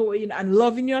and knowing and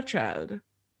loving your child,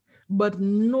 but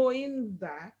knowing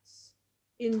that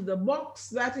in the box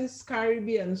that is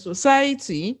Caribbean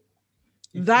society,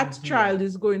 that child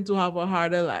is going to have a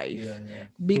harder life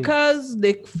because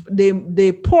they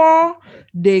poor,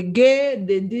 they gay,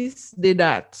 they this, they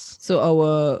that. So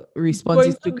our response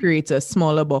is to create a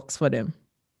smaller box for them.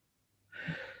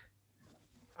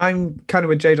 I'm kind of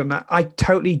with Jade on that. I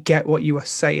totally get what you are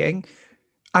saying.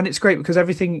 And it's great because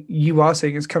everything you are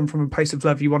saying has come from a place of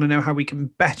love. You want to know how we can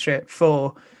better it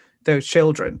for those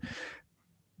children.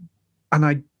 And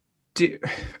I do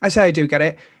get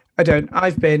it. I don't.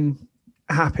 I've been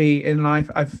happy in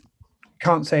life.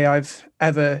 Can't say I've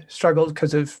ever struggled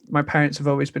because of my parents have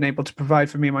always been able to provide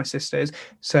for me and my sisters.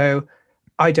 So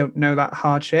I don't know that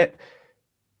hardship.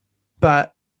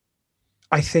 But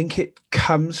I think it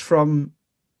comes from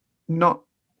not,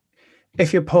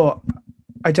 if you're poor,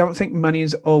 I don't think money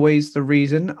is always the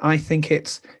reason. I think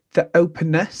it's the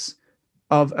openness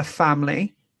of a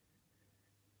family.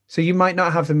 So you might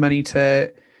not have the money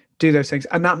to do those things,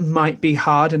 and that might be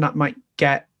hard and that might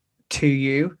get to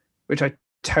you, which I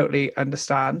totally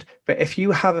understand. But if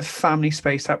you have a family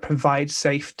space that provides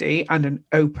safety and an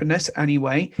openness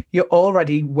anyway, you're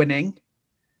already winning.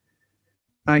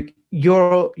 Like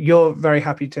you're very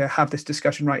happy to have this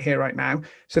discussion right here, right now.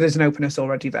 So there's an openness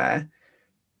already there.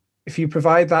 If you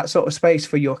provide that sort of space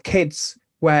for your kids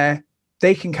where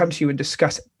they can come to you and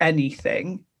discuss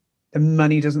anything, the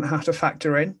money doesn't have to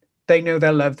factor in. They know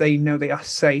they're loved. They know they are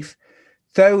safe.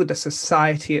 though the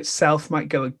society itself might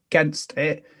go against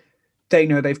it, they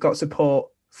know they've got support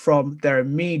from their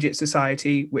immediate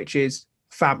society, which is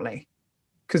family.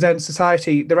 Because then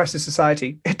society, the rest of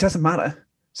society, it doesn't matter.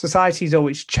 Society is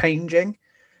always changing.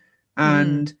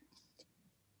 And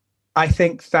I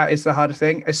think that is the harder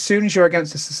thing. As soon as you're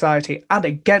against the society and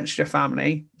against your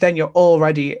family, then you're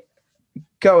already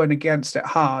going against it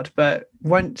hard. But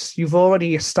once you've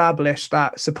already established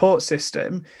that support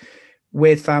system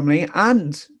with family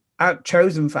and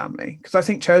chosen family, because I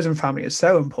think chosen family is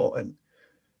so important,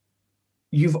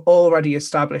 you've already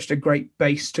established a great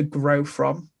base to grow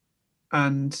from,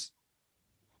 and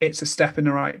it's a step in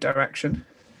the right direction.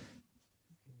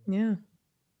 Yeah.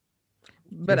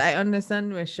 But I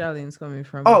understand where Charlene's coming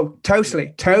from. Oh, totally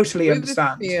With the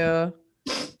understand. fear,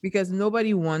 because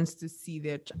nobody wants to see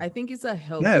their. I think it's a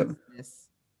helplessness,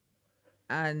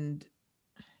 and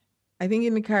I think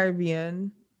in the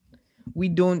Caribbean, we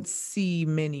don't see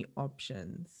many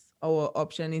options. Our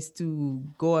option is to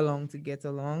go along to get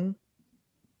along.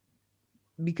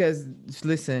 Because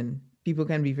listen, people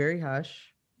can be very harsh.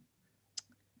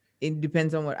 It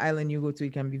depends on what island you go to.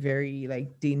 It can be very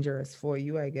like dangerous for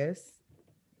you, I guess.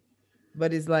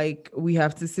 But it's like we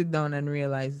have to sit down and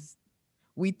realize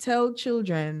we tell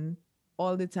children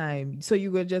all the time, so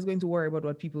you're just going to worry about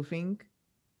what people think,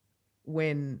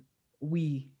 when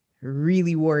we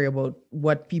really worry about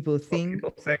what people think.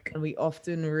 And we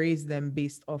often raise them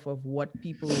based off of what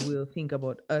people will think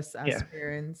about us as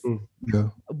parents,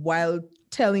 while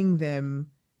telling them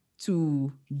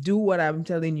to do what I'm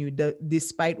telling you,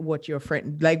 despite what your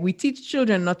friend, like we teach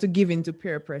children not to give in to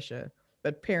peer pressure,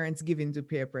 but parents give in to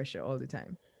peer pressure all the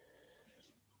time.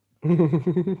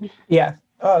 Yeah.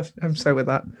 Oh, I'm so with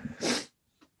that.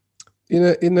 In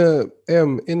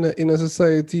a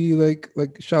society like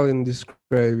Charlene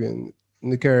describing in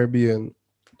the Caribbean,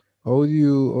 how do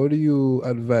you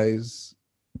advise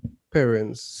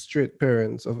parents, straight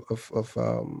parents of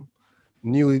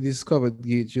newly discovered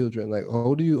gay children? Like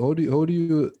how do you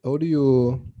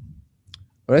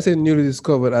when I say newly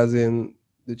discovered, as in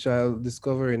the child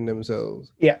discovering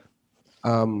themselves? Yeah.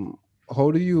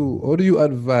 How do you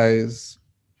advise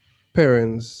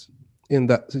parents in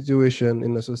that situation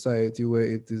in a society where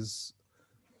it is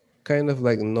kind of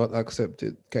like not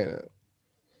accepted, kind of?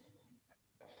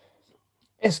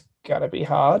 It's gotta be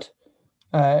hard.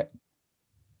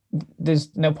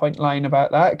 There's no point lying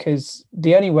about that, because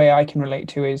the only way I can relate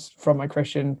to is from my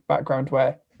Christian background,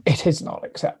 where it is not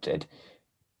accepted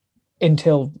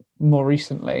until more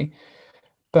recently.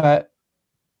 But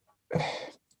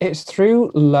it's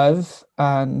through love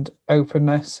and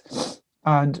openness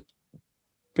and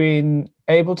being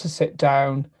able to sit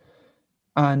down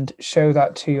and show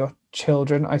that to your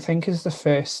children, I think, is the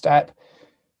first step.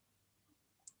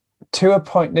 To a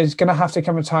point, there's going to have to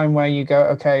come a time where you go,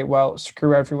 okay, well,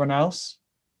 screw everyone else.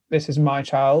 This is my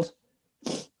child.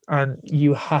 And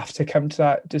you have to come to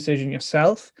that decision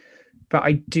yourself. But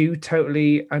I do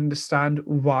totally understand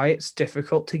why it's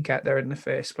difficult to get there in the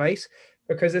first place.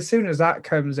 Because as soon as that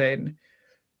comes in,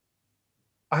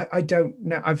 I don't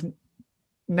know. I've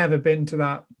never been to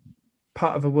that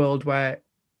part of the world where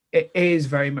it is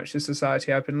very much the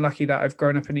society. I've been lucky that I've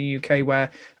grown up in the UK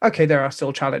where, okay, there are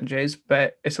still challenges,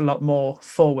 but it's a lot more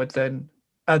forward than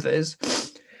others.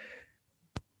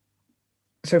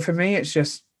 So for me, it's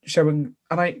just showing,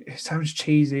 and it sounds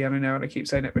cheesy, and I know, and I keep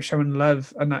saying it, but showing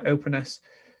love and that openness.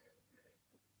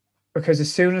 Because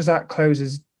as soon as that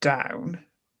closes down,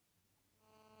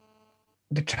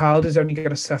 the child is only going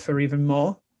to suffer even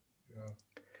more.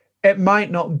 It might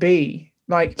not be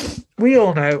like, we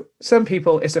all know, some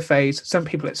people it's a phase, some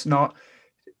people it's not.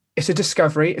 It's a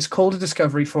discovery. It's called a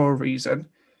discovery for a reason.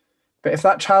 But if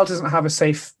that child doesn't have a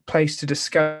safe place to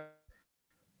discover,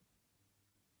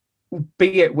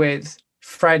 be it with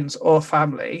friends or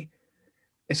family,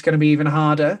 it's going to be even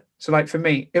harder. So like for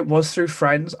me, it was through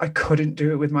friends. I couldn't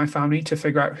do it with my family to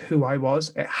figure out who I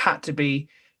was. It had to be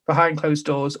behind closed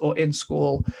doors or in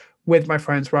school with my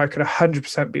friends where I could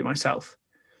 100% be myself.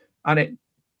 And it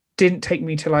didn't take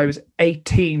me till I was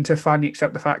 18 to finally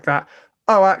accept the fact that,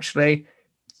 oh, actually,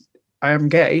 I am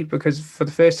gay, because for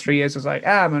the first 3 years I was like,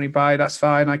 I'm only bi, that's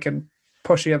fine, I can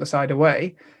push the other side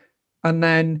away. And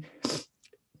then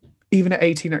even at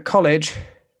 18 at college,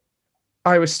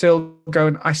 I was still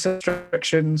going, I still had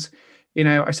restrictions,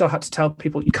 I still had to tell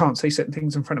people, you can't say certain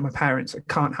things in front of my parents, I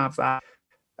can't have that.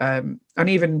 And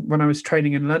even when I was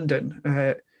training in London,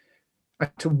 I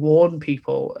had to warn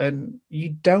people, and you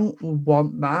don't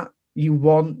want that. You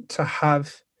want to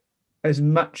have as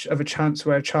much of a chance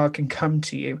where a child can come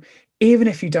to you, even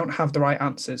if you don't have the right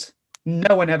answers.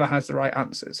 No one ever has the right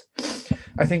answers.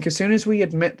 I think as soon as we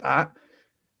admit that,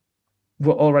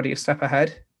 were already a step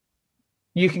ahead.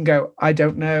 You can go, I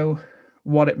don't know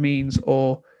what it means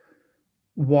or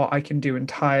what I can do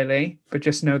entirely, but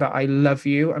just know that I love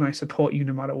you and I support you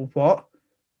no matter what.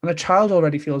 And the child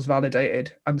already feels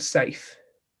validated and safe.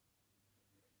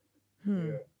 Hmm.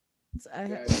 Yeah. So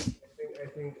Yeah, I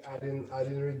think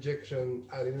adding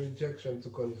rejection to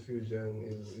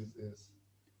confusion is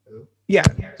hello? Yeah.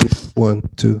 1,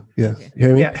 2. Yeah. Okay. You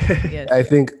hear me? Yeah. Yes. I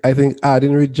think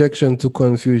adding rejection to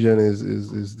confusion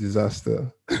is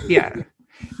disaster. Yeah.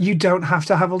 You don't have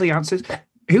to have all the answers.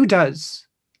 Who does?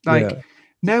 Like, Yeah.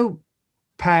 no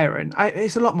parent.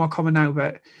 It's a lot more common now,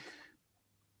 but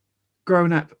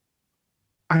growing up,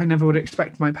 I never would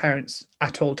expect my parents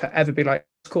at all to ever be like,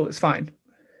 cool, it's fine.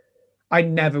 I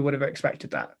never would have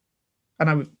expected that. And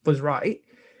I was right.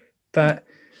 But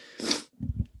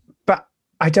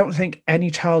I don't think any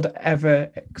child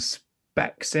ever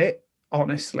expects it,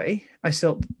 honestly. I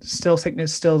still think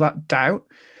there's still that doubt.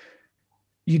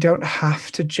 You don't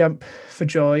have to jump for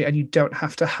joy, and you don't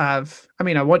have to have, I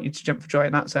mean, I want you to jump for joy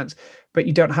in that sense, but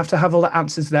you don't have to have all the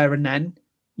answers there and then.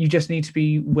 You just need to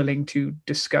be willing to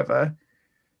discover.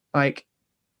 Like,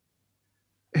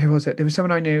 who was it? There was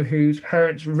someone I knew whose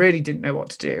parents really didn't know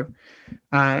what to do.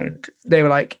 And they were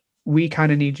like, we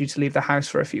kind of need you to leave the house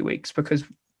for a few weeks because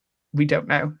we don't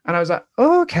know. And I was like,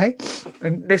 oh, okay.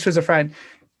 And this was a friend.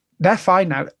 They're fine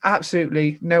now.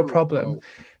 Absolutely no problem.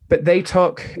 But they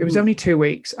took, it was only 2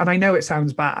 weeks. And I know it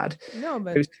sounds bad. No, It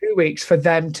but was 2 weeks for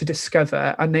them to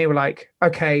discover. And they were like,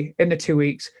 okay, in the 2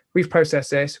 weeks, we've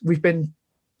processed this. We've been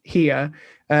here.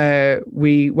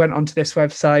 We went onto this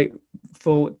website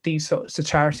for these sorts of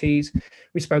charities.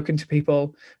 We've spoken to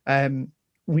people.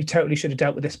 We totally should have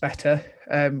dealt with this better.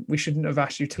 We shouldn't have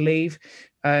asked you to leave,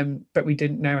 but we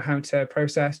didn't know how to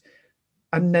process.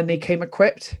 And then they came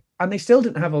equipped, and they still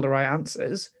didn't have all the right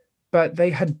answers, but they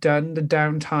had done the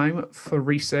downtime for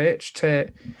research to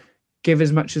give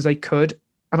as much as they could.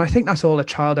 And I think that's all a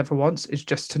child ever wants, is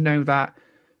just to know that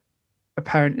a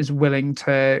parent is willing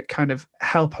to kind of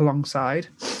help alongside,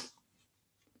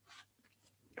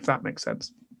 if that makes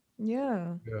sense.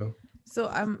 yeah. Yeah. So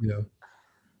Yeah.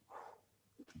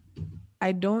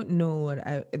 I don't know what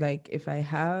I like if I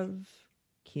have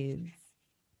kids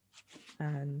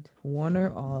and one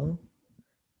or all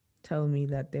tell me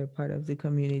that they're part of the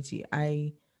community.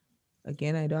 I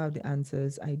don't have the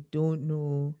answers. I don't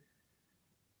know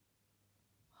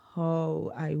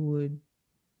how I would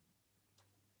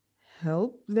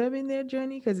help them in their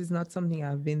journey because it's not something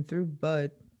I've been through,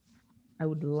 but I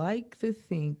would like to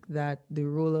think that the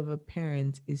role of a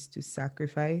parent is to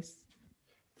sacrifice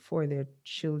for their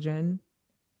children.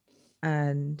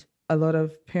 And a lot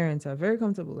of parents are very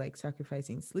comfortable like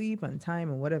sacrificing sleep and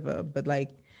time and whatever. But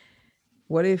like,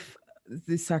 what if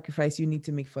the sacrifice you need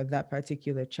to make for that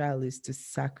particular child is to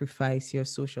sacrifice your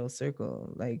social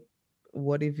circle? Like,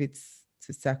 what if it's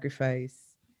to sacrifice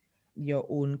your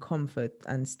own comfort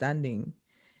and standing?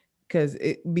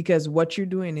 Because what you're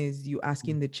doing is you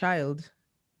asking the child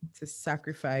to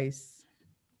sacrifice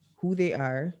who they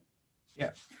are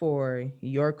for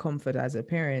your comfort as a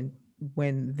parent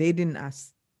when they didn't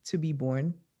ask to be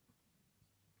born.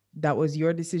 That was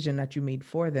your decision that you made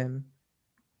for them.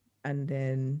 And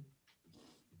then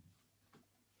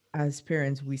as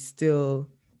parents, we still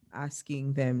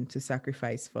asking them to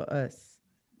sacrifice for us.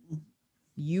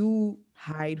 You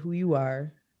hide who you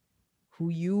are, who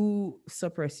you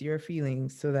suppress your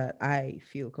feelings so that I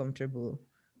feel comfortable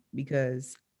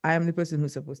because I am the person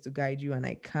who's supposed to guide you and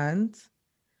I can't.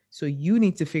 So you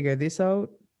need to figure this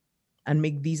out and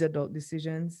make these adult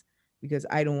decisions because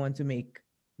I don't want to make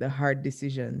the hard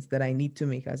decisions that I need to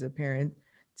make as a parent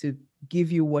to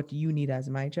give you what you need as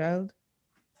my child.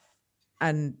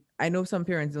 And I know some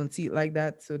parents don't see it like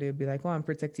that. So they'll be like, oh, I'm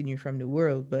protecting you from the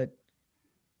world. But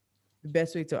the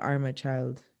best way to arm a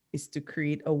child is to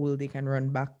create a world they can run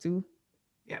back to.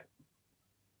 Yeah.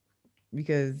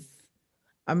 Because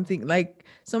I'm thinking like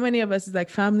so many of us is like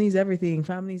family's everything.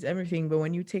 But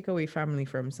when you take away family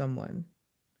from someone,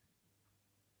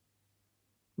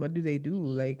 what do they do?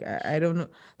 Like, I don't know.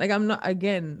 Like, I'm not,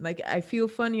 again, like, I feel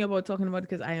funny about talking about it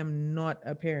because I am not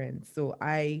a parent. So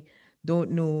I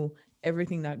don't know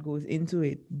everything that goes into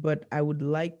it. But I would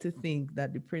like to think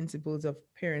that the principles of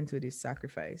parenthood is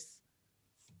sacrifice.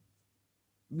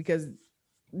 Because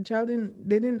the child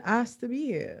they didn't ask to be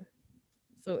here.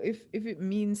 So if it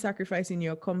means sacrificing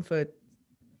your comfort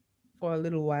for a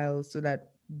little while so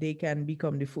that they can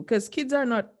become the full, because kids are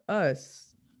not us.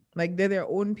 Like they're their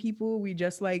own people. We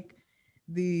just like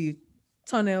the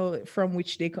tunnel from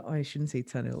which they come. Oh, I shouldn't say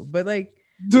tunnel, but like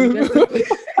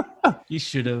You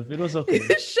should have. It was okay.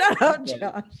 Shut up,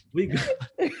 Josh. We good.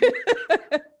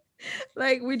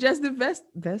 Like we're just the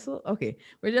vessel. Okay,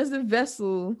 we're just the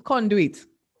vessel conduit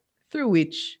through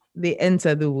which they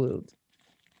enter the world.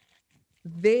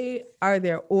 They are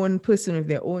their own person with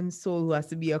their own soul who has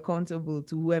to be accountable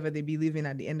to whoever they believe in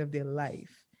at the end of their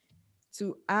life.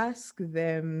 To ask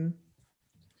them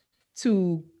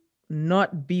to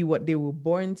not be what they were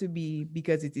born to be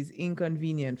because it is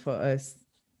inconvenient for us,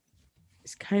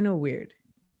 it's kind of weird.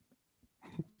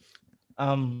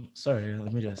 Sorry,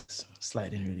 let me just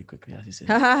slide in really quickly, as you said.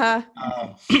 Ha ha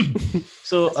ha.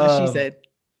 So, That's what she said.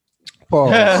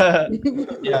 Pause.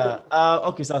 yeah.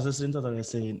 Okay, so I was listening to what you were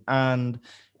saying, and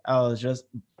I was just,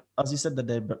 as you said that,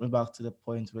 they brought me back to the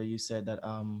point where you said that,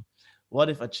 what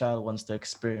if a child wants to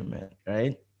experiment,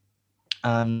 right?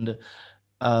 And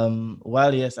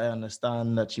while yes, I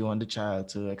understand that you want the child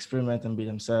to experiment and be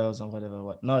themselves and whatever,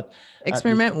 whatnot. at the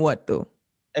Experiment what though?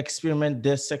 experiment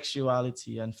their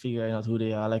sexuality and figuring out who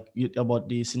they are, like about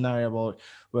the scenario about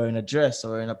wearing a dress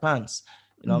or wearing a pants,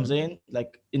 you know what I'm saying?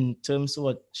 Like in terms of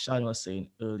what Sean was saying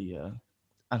earlier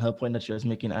and her point that she was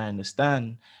making, I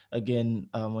understand again,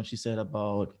 when she said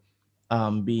about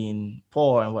being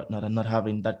poor and whatnot and not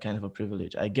having that kind of a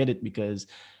privilege. I get it, because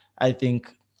I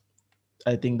think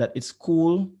that it's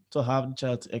cool to have the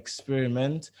child to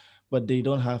experiment, but they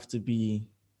don't have to be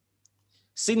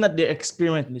seeing that they're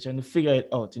experimenting, they're trying to figure it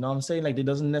out. You know what I'm saying? Like, it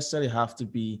doesn't necessarily have to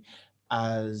be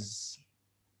as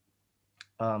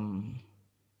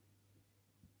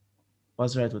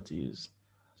what's the right word to use?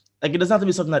 Like, it doesn't have to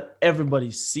be something that everybody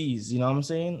sees. You know what I'm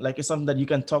saying? Like, it's something that you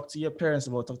can talk to your parents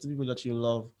about, talk to people that you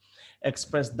love,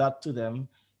 express that to them,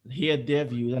 hear their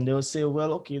views, and they'll say,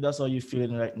 well, okay, that's how you're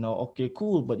feeling right now. Okay,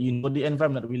 cool. But you know the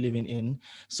environment that we're living in.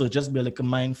 So just be like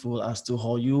mindful as to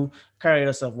how you carry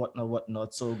yourself,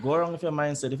 whatnot. So go around with your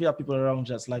mindset. If you have people around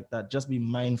just like that, just be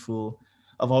mindful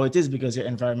of how it is, because your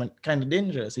environment kind of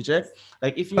dangerous. You check?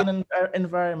 Like, if you're in an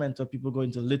environment where people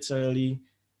going to literally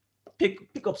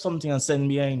pick up something and send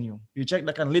behind you, you check,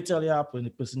 that can literally happen. The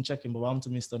person checking, but I'm to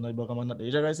Mr. Noiba, I'm not there.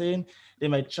 You know what I'm saying? They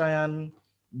might try and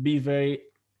be very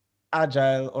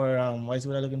agile, or what is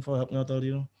what I'm looking for? Help me out, all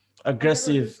you.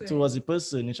 Aggressive towards the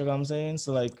person. You know what I'm saying?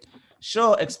 So, like,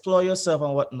 sure, explore yourself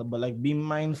and whatnot, but like, be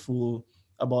mindful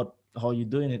about how you're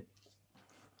doing it.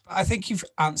 I think you've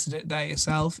answered it there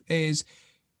yourself, is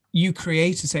you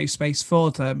create a safe space for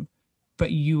them,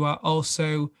 but you are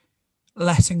also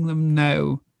letting them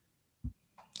know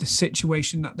the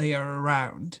situation that they are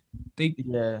around.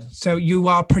 So you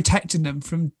are protecting them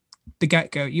from the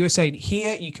get-go. You were saying,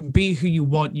 here you can be who you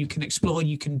want, you can explore,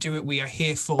 you can do it, we are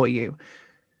here for you,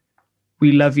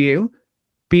 we love you.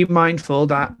 Be mindful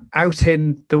that out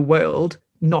in the world,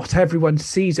 not everyone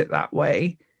sees it that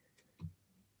way,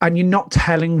 and you're not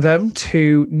telling them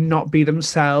to not be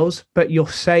themselves, but you're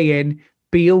saying,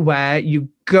 be aware, you're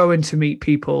going to meet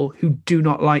people who do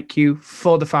not like you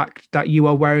for the fact that you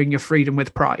are wearing your freedom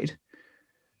with pride.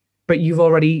 But you've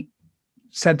already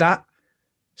said that,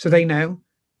 so they know.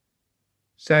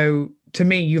 So to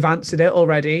me, you've answered it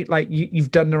already. Like, you've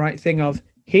done the right thing of,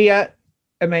 here,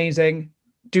 amazing,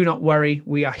 do not worry,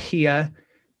 we are here.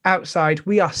 Outside,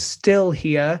 we are still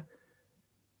here,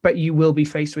 but you will be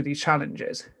faced with these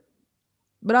challenges.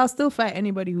 But I'll still fight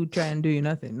anybody who try and do you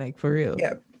nothing. Like, for real.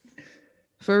 Yeah.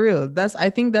 For real. I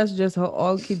think that's just how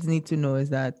all kids need to know, is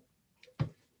that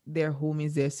their home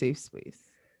is their safe space.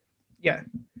 Yeah.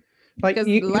 Like, Because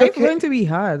life is going to be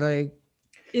hard. Like,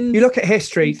 you look at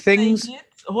history, things.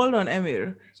 Hold on,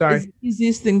 Emir. Sorry. It's the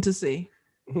easiest thing to say.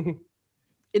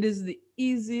 It is the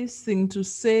easiest thing to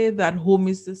say that home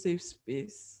is the safe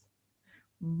space.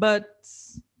 But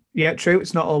Yeah, true.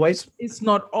 It's not always. it's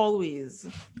not always.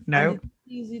 No. And it's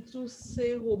easy to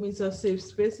say home is a safe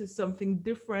space. It's something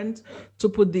different to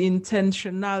put the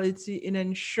intentionality in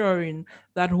ensuring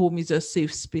that home is a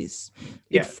safe space.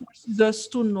 Yeah. It forces us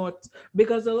to not,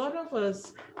 because a lot of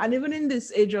us, and even in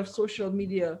this age of social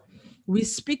media, we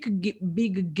speak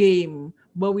big game,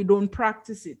 but we don't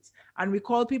practice it. And we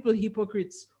call people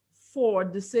hypocrites for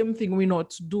the same thing we're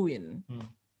not doing.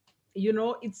 You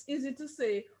know, it's easy to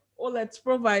say, oh, let's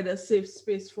provide a safe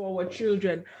space for our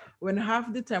children, when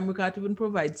half the time we can't even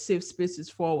provide safe spaces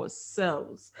for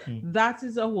ourselves. That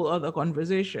is a whole other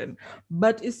conversation.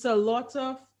 But it's a lot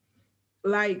of,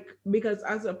 like, because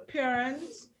as a parent,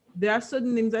 there are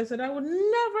certain things I said I would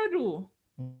never do.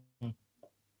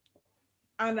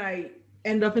 And I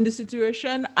end up in the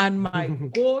situation, and my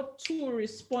go-to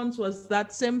response was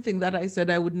that same thing that I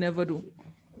said I would never do.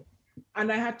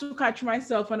 And I had to catch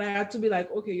myself, and I had to be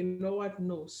like, okay, you know what?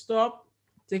 No, stop,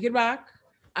 take it back,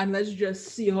 and let's just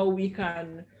see how we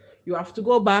can. You have to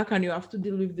go back and you have to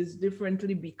deal with this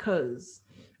differently, because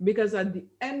at the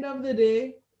end of the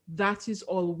day, that is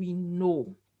all we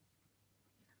know.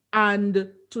 And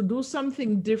to do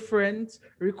something different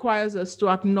requires us to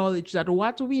acknowledge that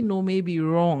what we know may be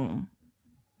wrong.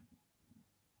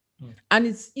 And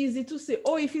it's easy to say,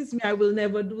 oh, if it's me, I will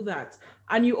never do that.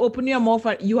 And you open your mouth,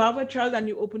 and you have a child, and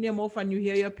you open your mouth and you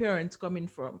hear your parents coming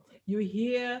from. You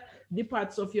hear the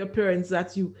parts of your parents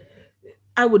that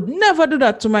I would never do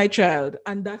that to my child.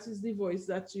 And that is the voice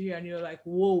that you hear, and you're like,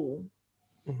 whoa.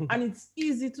 And it's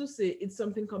easy to say, it's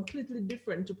something completely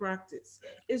different to practice.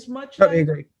 It's much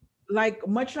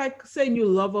much like saying you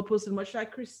love a person, much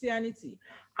like Christianity.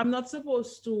 I'm not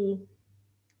supposed to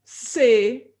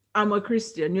say I'm a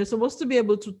Christian. You're supposed to be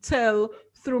able to tell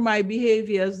through my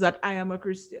behaviors that I am a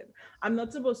Christian. I'm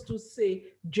not supposed to say,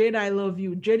 Jade, I love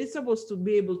you. Jade is supposed to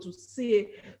be able to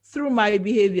say through my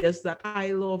behaviors that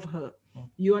I love her.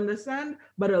 You understand?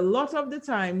 But a lot of the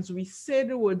times we say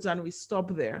the words and we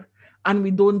stop there and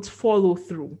we don't follow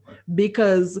through,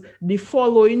 because the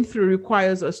following through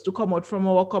requires us to come out from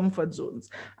our comfort zones.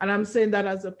 And I'm saying that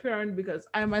as a parent because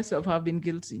I myself have been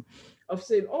guilty of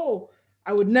saying, oh,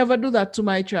 I would never do that to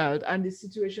my child. And the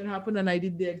situation happened and I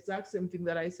did the exact same thing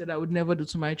that I said I would never do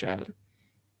to my child.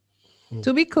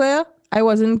 To be clear, I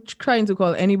wasn't trying to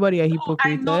call anybody a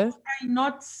hypocrite. I'm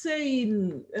not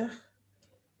saying...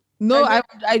 No,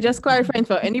 I just clarifying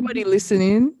for anybody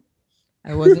listening.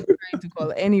 I wasn't trying to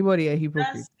call anybody a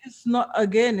hypocrite. It's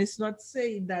not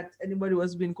saying that anybody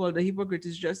was being called a hypocrite.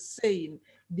 It's just saying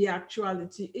the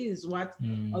actuality is what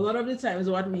a lot of the times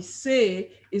what we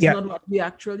say is not what we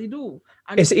actually do.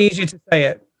 And it's easy to say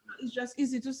it. It's just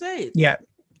easy to say it. Yeah.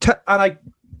 And I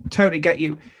totally get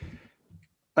you.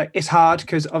 Like, it's hard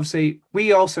because obviously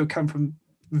we also come from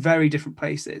very different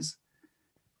places.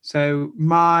 So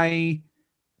my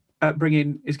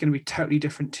upbringing is going to be totally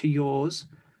different to yours.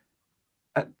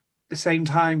 At the same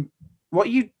time, what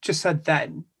you just said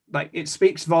then, like, it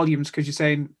speaks volumes, because you're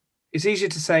saying it's easier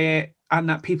to say it and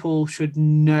that people should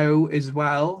know as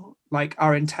well, like,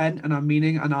 our intent and our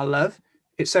meaning and our love.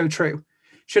 It's so true.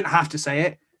 Shouldn't have to say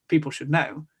it. People should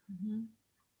know. Mm-hmm.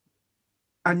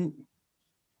 And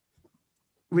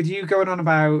with you going on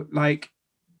about, like,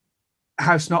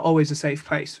 how it's not always a safe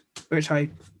place, which I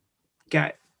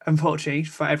get, unfortunately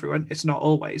for everyone, it's not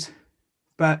always.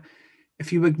 But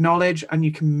if you acknowledge and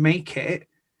you can make it,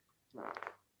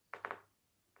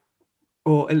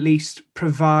 or at least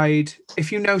provide,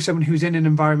 if you know someone who's in an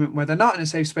environment where they're not in a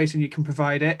safe space and you can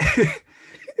provide it.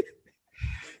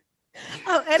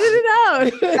 I'll edit it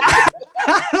out.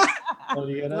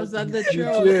 Was that the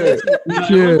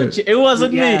truth? It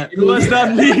wasn't me. It was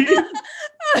not me.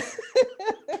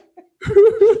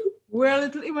 We're a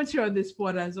little immature on this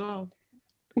pod as well.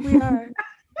 We are.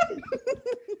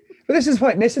 But this is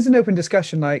fine. This is an open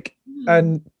discussion, like,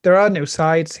 and there are no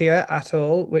sides here at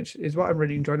all, which is what I'm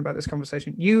really enjoying about this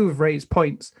conversation. You've raised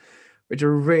points which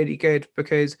are really good,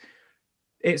 because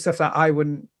it's stuff that I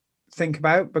wouldn't think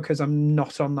about because I'm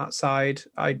not on that side.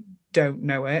 I don't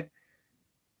know it.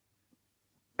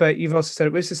 But you've also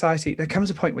said with society, there comes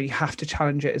a point where you have to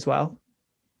challenge it as well.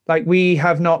 Like, we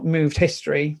have not moved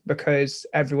history because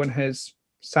everyone has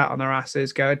sat on their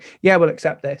asses going, yeah, we'll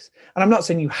accept this. And I'm not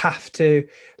saying you have to,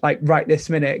 like, right this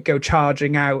minute go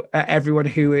charging out at everyone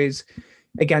who is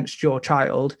against your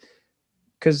child,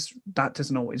 because that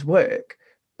doesn't always work.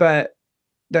 But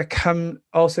there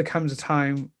also comes a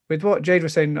time with what Jade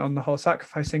was saying on the whole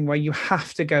sacrifice thing, where you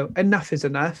have to go, enough is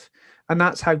enough. And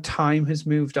that's how time has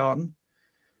moved on.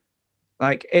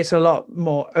 Like, it's a lot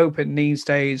more open these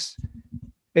days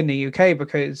in the UK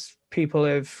because people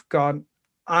have gone,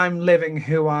 I'm living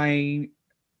who I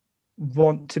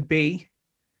want to be.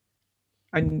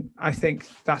 And I think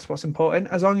that's what's important.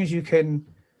 As long as you can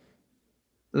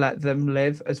let them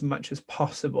live as much as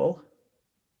possible.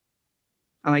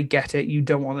 And I get it. You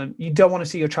don't want to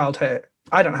see your child hurt.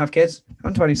 I don't have kids.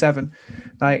 I'm 27.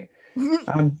 Like,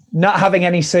 I'm not having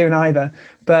any soon either.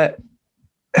 But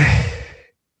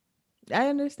I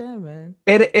understand, man.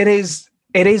 It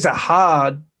is a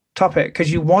hard topic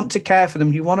because you want to care for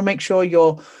them. You want to make sure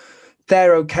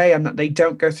they're okay and that they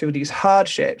don't go through these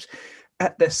hardships.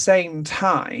 At the same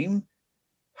time,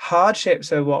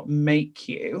 hardships are what make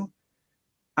you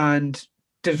and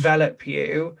develop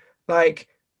you. Like,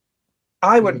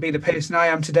 I wouldn't be the person I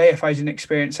am today if I didn't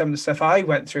experience some of the stuff I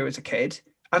went through as a kid.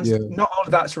 And not all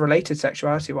of that's related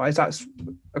sexuality-wise. That's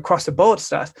across the board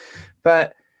stuff.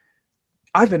 But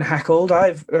I've been heckled.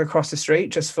 I've across the street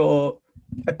just for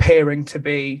appearing to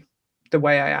be the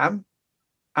way I am.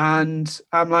 And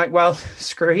I'm like, well,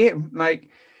 screw you. Like,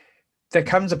 there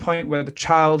comes a point where the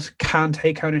child can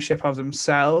take ownership of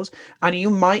themselves. And you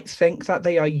might think that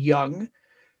they are young,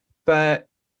 but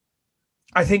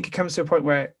I think it comes to a point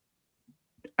where,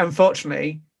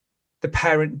 unfortunately, the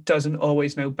parent doesn't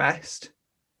always know best.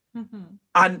 Mhm.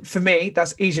 And for me,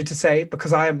 that's easier to say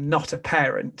because I am not a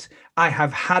parent.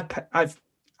 I've had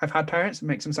parents. It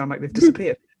makes them sound like they've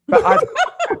disappeared, but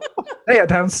they are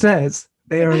downstairs.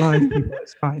 They are alive. People.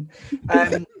 It's fine.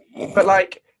 But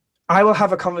like, I will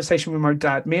have a conversation with my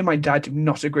dad. Me and my dad do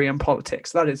not agree on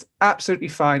politics. That is absolutely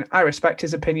fine. I respect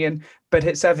his opinion, but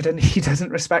it's evident he doesn't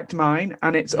respect mine.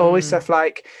 And it's always stuff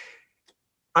like,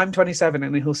 I'm 27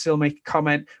 and he'll still make a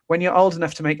comment. When you're old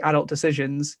enough to make adult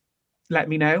decisions, let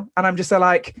me know. And I'm just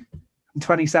like, I'm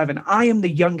 27. I am the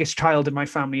youngest child in my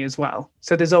family as well.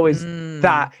 So there's always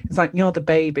that. It's like, you're the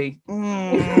baby.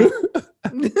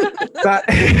 But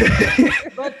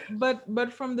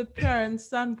from the parent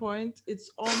standpoint,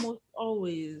 it's almost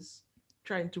always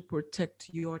trying to protect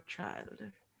your child.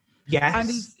 Yes. And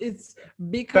it's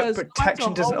because but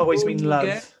protection doesn't always mean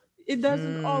love. It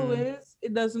doesn't always.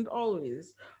 It doesn't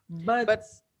always. But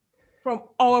from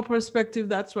our perspective,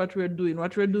 that's what we're doing.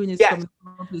 What we're doing is coming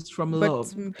from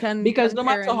love. Because no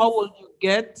matter how old you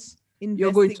get,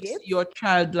 you're going to see your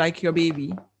child like your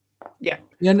baby. Yeah.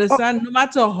 You understand? No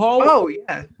matter how. Oh,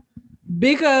 yeah.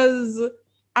 Because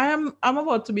I'm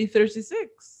about to be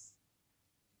 36.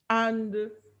 And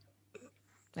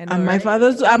my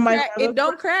father's it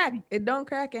don't crack. It don't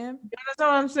crack, Em. You understand what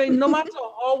I'm saying? No matter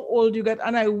how old you get,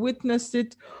 and I witnessed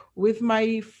it with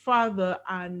my father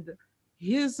and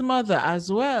his mother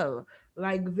as well.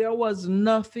 Like, there was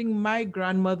nothing my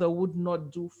grandmother would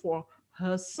not do for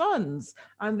her sons,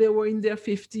 and they were in their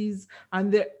 50s,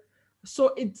 and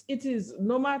so it is,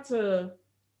 no matter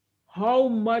how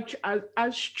much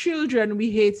as children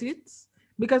we hate it,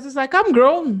 because it's like, I'm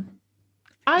grown.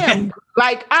 I am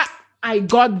like, I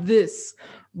got this.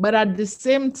 But at the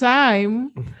same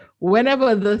time,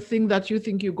 whenever the thing that you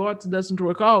think you got doesn't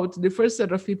work out, the first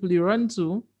set of people you run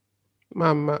to,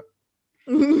 Mama.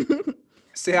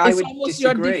 See, I would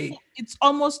disagree. It's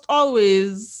almost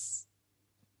always,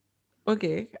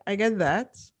 okay, I get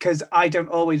that. Because I don't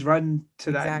always run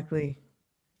to them. Exactly.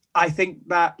 I think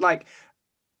that, like,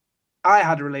 I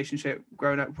had a relationship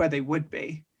growing up where they would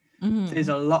be. Mm-hmm. There's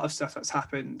a lot of stuff that's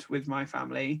happened with my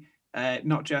family,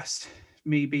 not just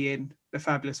me being the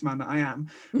fabulous man that I am,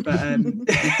 but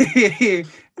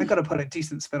I've got to put a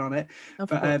decent spin on it.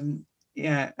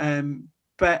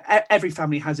 But every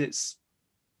family has its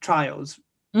trials,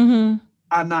 mm-hmm.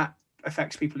 and that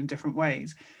affects people in different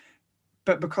ways.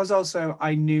 But because also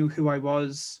I knew who I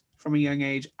was from a young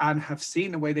age and have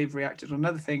seen the way they've reacted on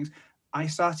other things, I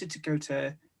started to go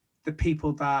to the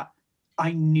people that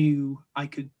I knew I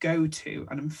could go to.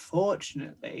 And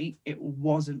unfortunately, it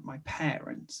wasn't my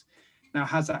parents. Now,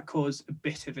 has that caused a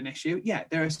bit of an issue? Yeah,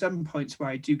 there are some points where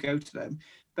I do go to them.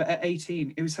 But at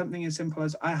 18, it was something as simple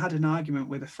as I had an argument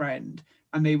with a friend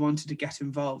and they wanted to get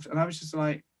involved. And I was just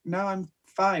like, no, I'm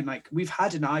fine. Like, we've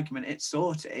had an argument, it's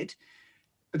sorted.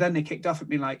 But then they kicked off at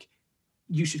me like,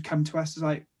 you should come to us. I was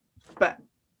like, but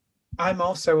I'm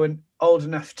also old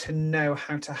enough to know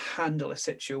how to handle a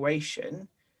situation.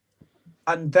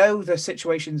 And though the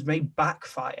situations may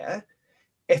backfire,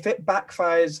 if it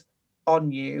backfires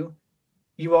on you,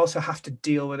 you also have to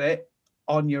deal with it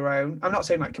on your own. I'm not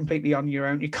saying like completely on your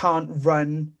own. You can't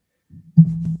run,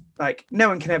 like, no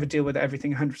one can ever deal with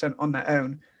everything 100% on their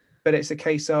own. But it's a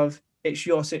case of, it's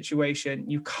your situation.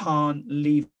 You can't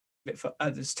leave it for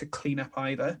others to clean up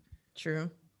either. True.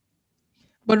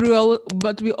 But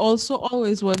we also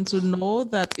always want to know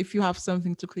that if you have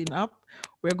something to clean up,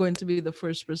 we're going to be the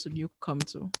first person you come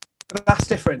to. But that's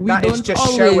different. We that is don't just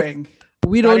always- showing.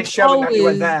 We That don't is showing that you were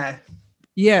always. there.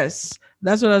 Yes,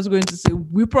 that's what I was going to say.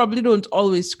 We probably don't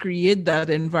always create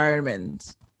that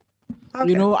environment.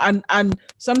 Okay. You know, and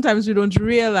sometimes we don't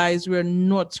realize we're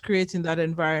not creating that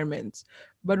environment,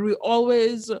 but we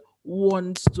always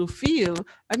want to feel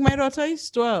like, my daughter is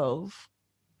 12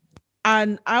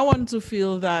 and I want to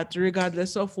feel that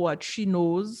regardless of what, she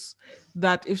knows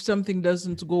that if something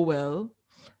doesn't go well,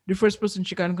 the first person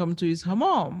she can come to is her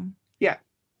mom. Yeah.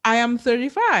 I am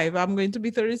 35, I'm going to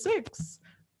be 36,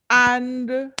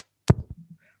 and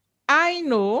I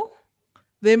know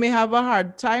they may have a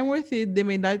hard time with it.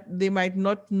 They might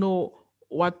not know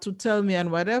what to tell me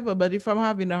and whatever. But if I'm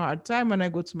having a hard time and I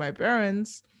go to my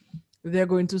parents, they're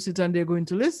going to sit and they're going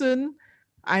to listen.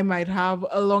 I might have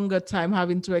a longer time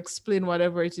having to explain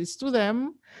whatever it is to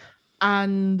them.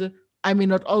 And I may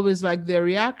not always like their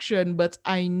reaction, but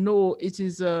I know it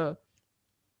is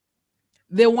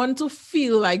they want to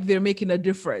feel like they're making a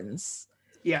difference.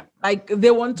 Yeah. Like,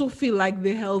 they want to feel like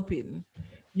they're helping,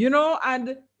 you know,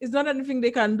 and it's not anything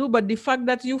they can do, but the fact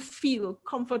that you feel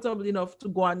comfortable enough to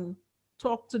go and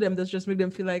talk to them, that's just make them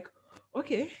feel like,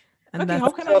 okay, And Okay, that's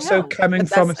how can I Also help? coming But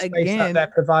from a that's space again- that they're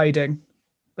providing.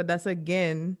 But that's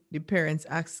again the parents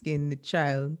asking the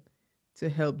child to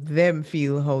help them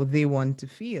feel how they want to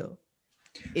feel.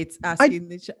 It's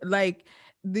asking like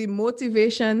the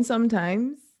motivation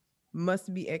sometimes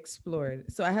must be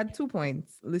explored. So I had 2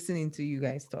 points listening to you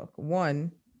guys talk.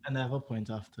 One, And I have a point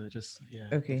after. Just yeah.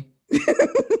 okay.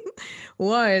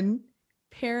 One,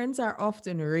 parents are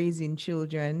often raising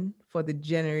children for the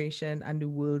generation and the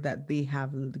world that they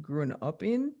have grown up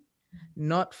in,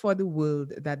 not for the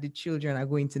world that the children are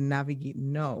going to navigate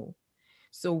now.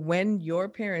 So when your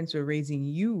parents were raising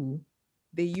you,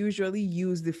 they usually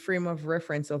use the frame of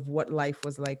reference of what life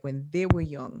was like when they were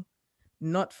young,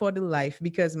 not for the life,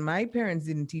 because my parents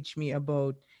didn't teach me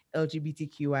about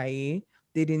LGBTQIA.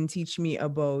 They didn't teach me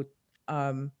about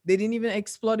they didn't even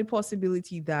explore the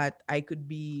possibility that I could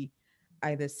be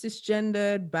either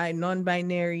cisgendered,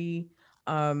 non-binary.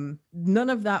 None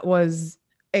of that was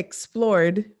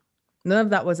explored. None of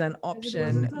that was an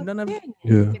option. wasn't a None of thing.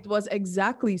 Yeah. it was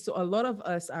exactly. So a lot of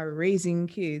us are raising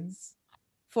kids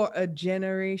for a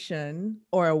generation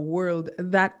or a world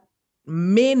that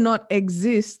may not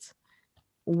exist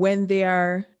when they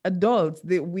are adults.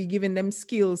 We giving them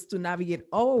skills to navigate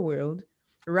our world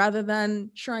rather than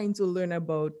trying to learn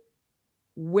about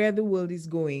where the world is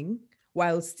going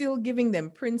while still giving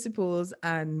them principles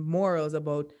and morals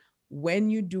about when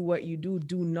you do what you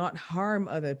do not harm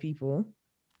other people.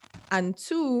 And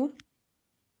two,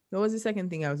 what was the second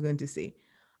thing I was going to say?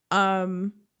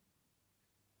 Um,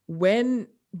 when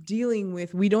dealing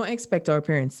with, we don't expect our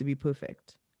parents to be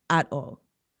perfect at all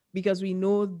because we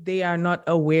know they are not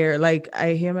aware. Like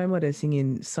I hear my mother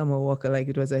singing Summer Walker like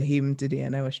it was a hymn today,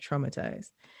 and I was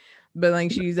traumatized. But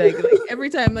like she's like every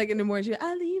time, like in the morning,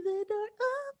 I leave the door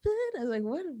open. I was like,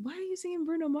 what? Why are you singing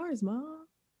Bruno Mars, mom?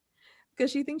 Because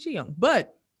she thinks she's young.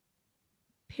 But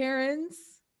parents,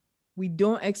 we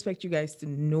don't expect you guys to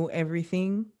know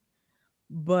everything,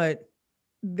 but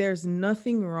there's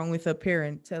nothing wrong with a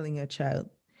parent telling a child,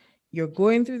 you're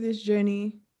going through this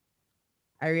journey.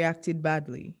 I reacted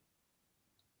badly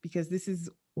because this is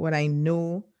what I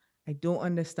know. I don't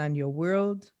understand your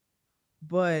world,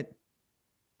 but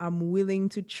I'm willing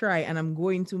to try and I'm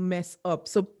going to mess up.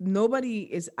 So nobody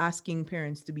is asking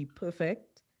parents to be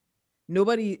perfect.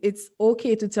 Nobody, it's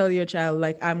okay to tell your child,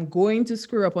 like, I'm going to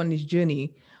screw up on this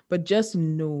journey, but just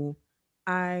know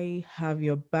I have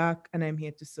your back and I'm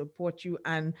here to support you.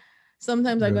 And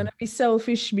sometimes I'm Yeah. going to be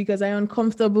selfish because I'm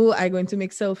uncomfortable. I'm going to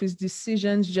make selfish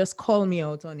decisions. Just call me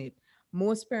out on it.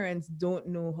 Most parents don't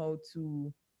know how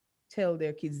to tell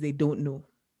their kids they don't know.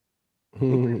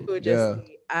 So just Yeah.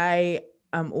 say, I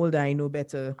am older, I know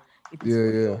better. It is Yeah,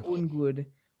 for yeah. your own good.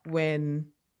 When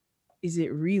is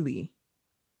it really?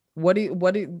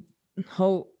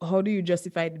 How do you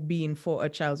justify it being for a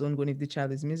child's own good if the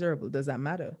child is miserable? Does that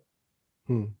matter?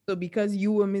 Hmm. So because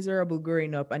you were miserable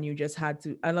growing up and you just had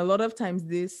to, and a lot of times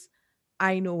this,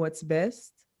 I know what's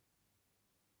best.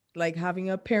 Like having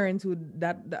a parent who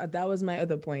that was my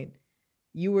other point.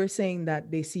 You were saying that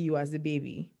they see you as the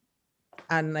baby.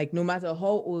 And like no matter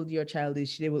how old your child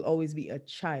is, they will always be a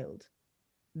child.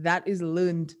 That is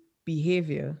learned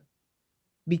behavior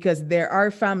because there are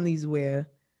families where,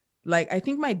 like, I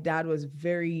think my dad was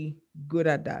very good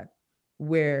at that,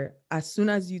 where as soon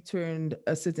as you turned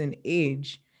a certain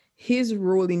age, his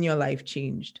role in your life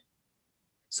changed.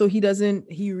 So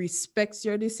he respects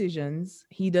your decisions.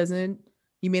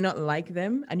 You may not like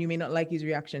them and you may not like his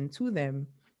reaction to them,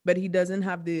 but he doesn't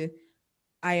have the,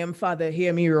 I am father,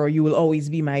 hear me, or you will always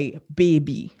be my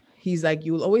baby. He's like,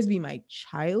 you will always be my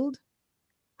child.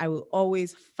 I will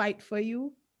always fight for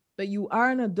you, but you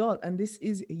are an adult and this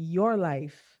is your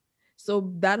life.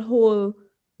 So that whole,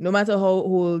 no matter how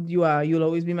old you are, you'll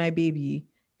always be my baby.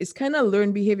 It's kind of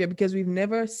learned behavior because we've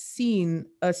never seen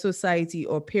a society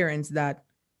or parents that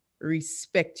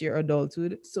respect your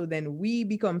adulthood. So then we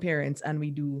become parents and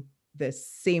we do the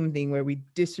same thing where we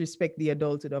disrespect the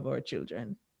adulthood of our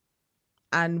children.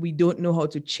 And we don't know how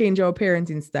to change our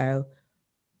parenting style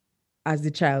as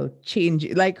the child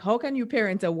change. Like, how can you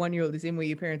parent a 1-year-old the same way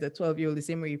you parent a 12-year-old, the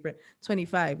same way you parent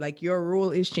 25? Like, your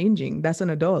role is changing. That's an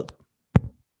adult.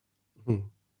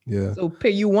 Yeah. So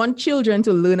you want children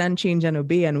to learn and change and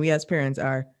obey, and we as parents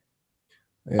are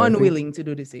Yeah, unwilling to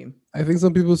do the same. I think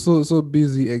some people so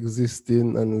busy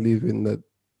existing and living that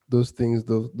those things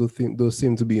those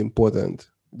seem to be important.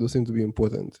 Those seem to be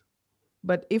important.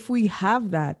 But if we have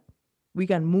that, we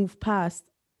can move past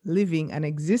living and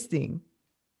existing.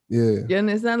 Yeah. You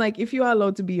understand? Like, if you are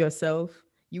allowed to be yourself,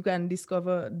 you can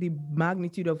discover the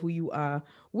magnitude of who you are,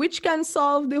 which can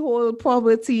solve the whole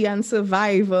poverty and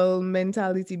survival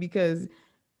mentality. Because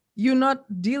You're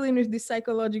not dealing with the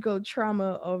psychological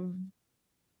trauma of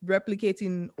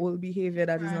replicating old behavior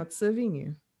that is not serving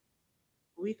you.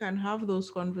 We can have those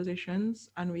conversations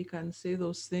and we can say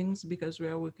those things because we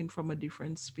are working from a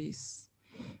different space,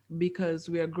 because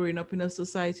we are growing up in a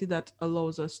society that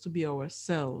allows us to be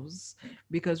ourselves,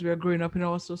 because we are growing up in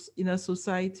in a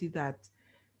society that,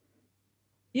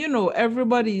 you know,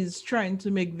 everybody is trying to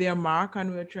make their mark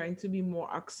and we're trying to be more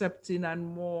accepting and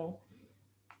more,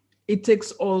 it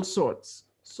takes all sorts.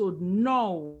 So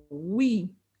now we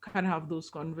can have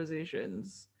those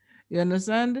conversations. You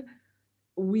understand?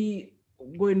 We,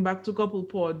 going back to a couple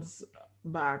pods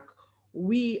back,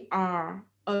 we are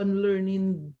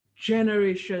unlearning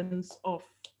generations of,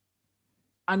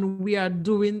 and we are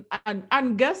doing,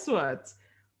 and guess what?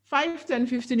 5, 10,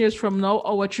 15 years from now,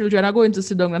 our children are going to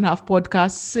sit down and have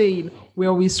podcasts saying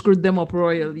where we screwed them up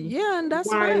royally. Yeah, and that's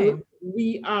While fine.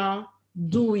 we are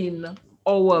doing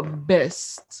our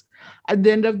best. At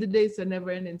the end of the day, it's a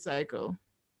never ending cycle.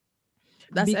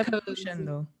 That's Because evolution,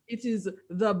 though. it is,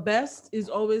 the best is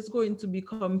always going to be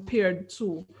compared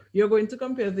to, you're going to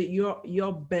compare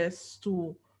your best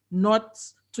to, not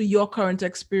to your current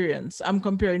experience. I'm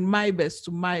comparing my best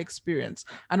to my experience,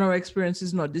 and our experience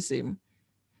is not the same.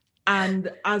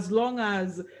 And as long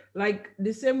as, like,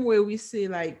 the same way we say,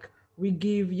 like, we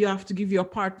give, you have to give your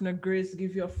partner grace,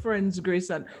 give your friends grace,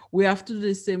 and we have to do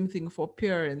the same thing for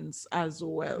parents as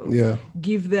well. Yeah.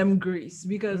 Give them grace,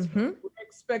 because we're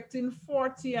expecting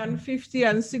 40 and 50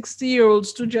 and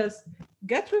 60-year-olds to just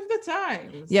get with the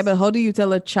times. Yeah, but how do you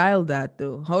tell a child that,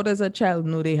 though? How does a child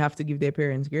know they have to give their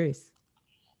parents grace?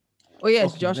 Oh,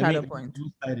 yes, Okay, Josh let had me- a point.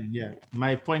 Yeah,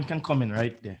 my point can come in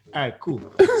right there. All right,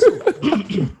 cool. So,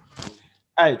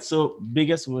 all right, so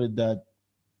biggest word that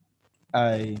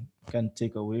I can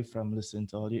take away from listening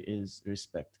to all you is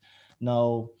respect.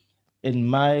 Now, in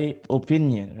my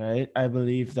opinion, right, I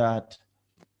believe that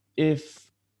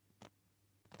if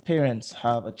parents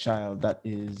have a child that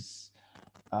is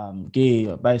gay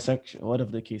or bisexual,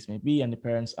 whatever the case may be, and the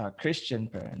parents are Christian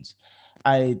parents,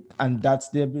 and that's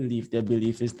their belief. Their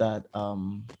belief is that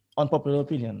unpopular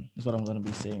opinion is what I'm going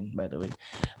to be saying, by the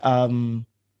way.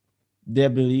 Their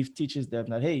belief teaches them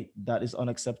that, hey, that is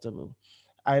unacceptable.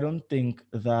 I don't think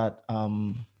that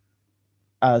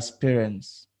as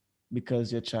parents,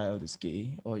 because your child is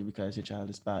gay or because your child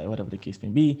is bi, whatever the case may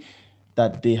be,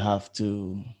 that they have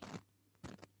to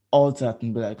alter it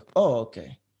and be like, oh,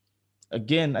 okay.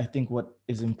 Again, I think what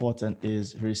is important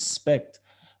is respect.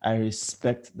 I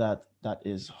respect that that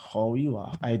is how you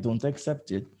are. I don't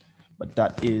accept it, but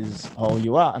that is how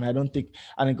you are. And I don't think,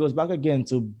 and it goes back again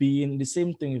to being the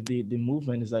same thing with the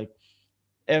movement is like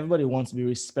everybody wants to be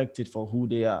respected for who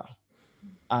they are.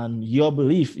 And your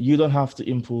belief, you don't have to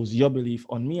impose your belief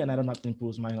on me, and I don't have to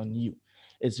impose mine on you.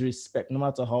 It's respect, no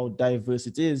matter how diverse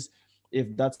it is.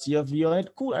 If that's your view on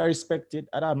it, cool, I respect it.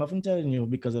 I have nothing telling you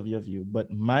because of your view.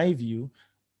 But my view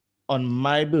on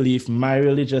my belief, my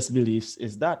religious beliefs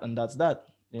is that, and that's that.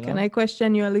 You know? Can I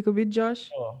question you a little bit, Josh?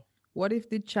 Sure. What if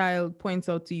the child points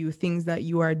out to you things that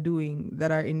you are doing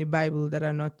that are in the Bible that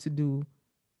are not to do,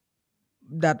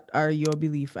 that are your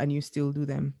belief, and you still do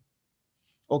them?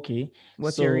 Okay.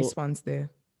 What's so your response there?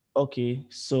 okay,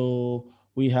 so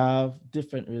we have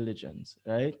different religions,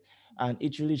 right? And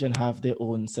each religion have their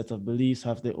own set of beliefs,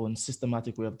 have their own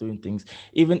systematic way of doing things.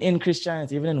 Even in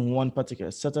Christianity, even in one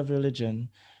particular set of religion,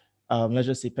 let's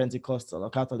just say Pentecostal or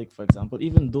Catholic, for example,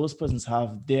 even those persons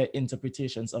have their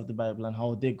interpretations of the Bible and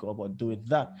how they go about doing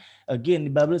that. Again, the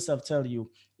Bible itself tell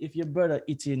you, if your brother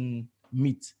eating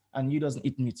meat and you doesn't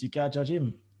eat meat, you can't judge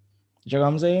him. You know what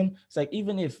I'm saying? It's like,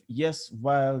 even if, yes,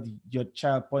 while your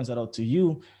child points that out to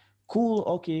you, cool,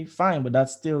 okay, fine, but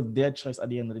that's still their choice at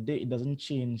the end of the day. It doesn't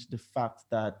change the fact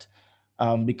that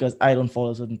because I don't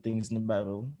follow certain things in the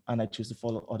Bible and I choose to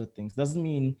follow other things, doesn't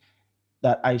mean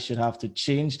that I should have to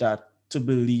change that to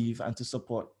believe and to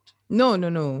support. No,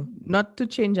 not to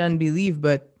change and believe,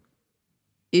 but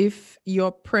if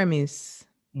your premise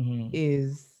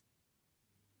is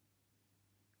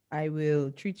I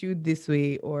will treat you this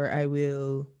way, or I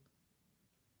will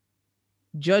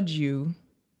judge you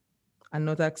and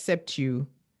not accept you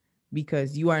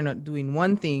because you are not doing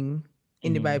one thing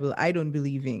in the Bible I don't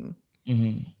believe in,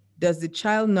 does the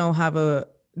child now have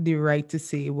the right to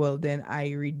say, well, then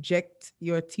I reject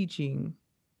your teaching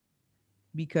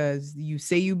because you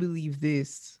say you believe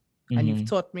this and you've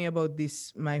taught me about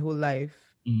this my whole life,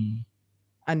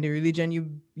 and the religion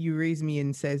you raised me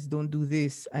in says don't do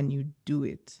this, and you do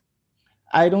it?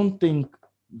 I don't think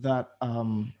that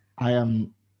I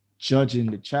am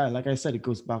judging the child. Like I said, it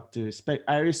goes back to respect.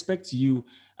 I respect you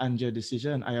and your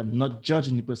decision. I am not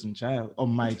judging the person's child or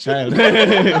my child.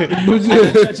 I'm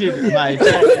not judging my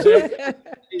child.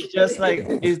 It's just like,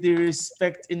 is the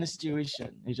respect in the situation.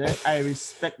 It's just, I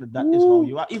respect that is how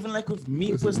you are. Even like with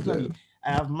me personally,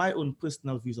 I have my own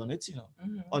personal views on it,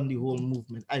 on the whole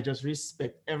movement. I just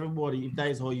respect everybody. If that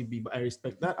is how you be, but I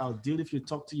respect that. I'll deal if you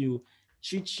talk to you,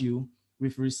 treat you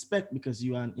with respect because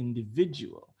you are an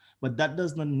individual. But that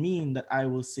does not mean that I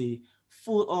will say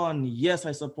full on, yes,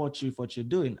 I support you for what you're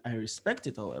doing. I respect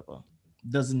it, however.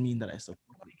 Doesn't mean that I support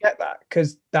you. I get that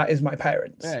because that is my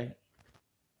parents. Right.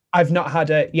 I've not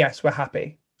had a yes, we're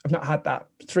happy. I've not had that.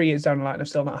 3 years down the line, I've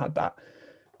still not had that.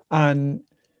 And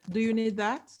Do you need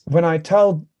that? when I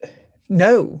told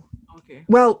no, Okay.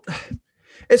 well,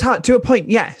 it's hard to a point,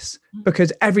 yes,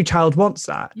 because every child wants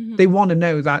that. They want to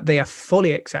know that they are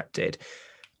fully accepted.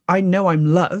 I know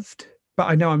I'm loved, but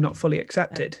I know I'm not fully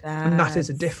accepted. And that is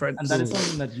a difference. And that is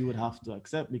something that you would have to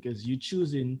accept because you're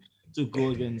choosing to go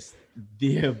against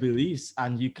their beliefs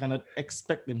and you cannot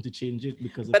expect them to change it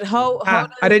because of But how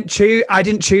I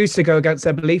didn't choose to go against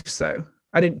their beliefs though.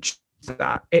 I didn't choose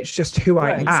that. It's just who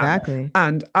I am. exactly?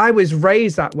 And I was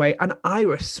raised that way and I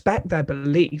respect their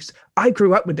beliefs. I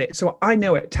grew up with it, so I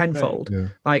know it tenfold. Yeah.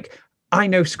 Like I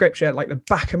know scripture like the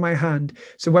back of my hand.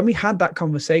 So when we had that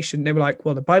conversation, they were like,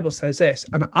 well, the Bible says this.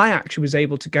 And I actually was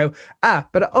able to go,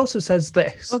 but it also says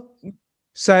this. Well,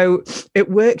 So it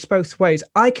works both ways.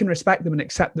 I can respect them and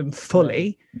accept them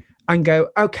fully and go,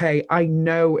 okay, I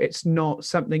know it's not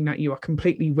something that you are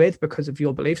completely with because of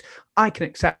your beliefs. I can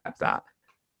accept that,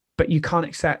 but you can't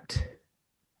accept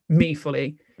me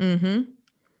fully.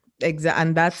 Exactly.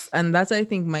 And that's I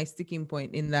think my sticking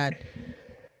point in that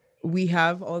we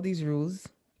have all these rules.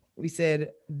 We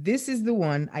said this is the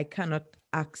one I cannot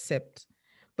accept.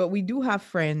 But we do have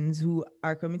friends who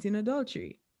are committing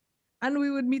adultery. And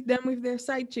we would meet them with their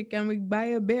side chick and we'd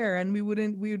buy a bear and we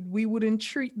wouldn't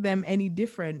treat them any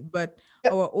different. But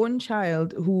our own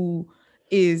child who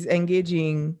is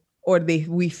engaging or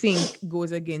we think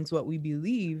goes against what we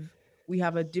believe, we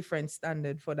have a different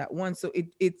standard for that one. So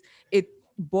it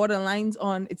borderlines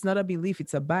on, it's not a belief,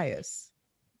 it's a bias.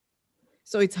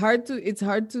 So it's hard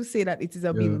to say that it is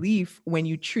a belief when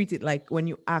you treat it like, when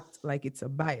you act like it's a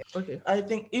bias. Okay. I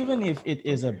think even if it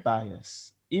is a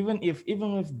bias, even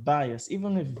with bias,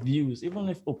 even with views, even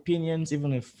with opinions,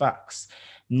 even with facts,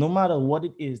 no matter what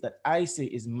it is that I say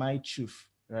is my truth,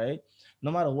 right?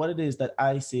 No matter what it is that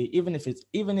I say, even if it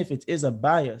is a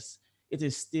bias, it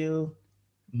is still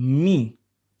me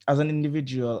as an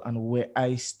individual and where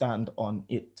I stand on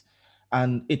it.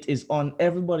 And it is on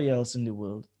everybody else in the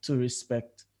world to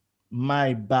respect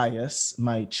my bias,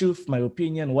 my truth, my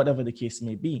opinion, whatever the case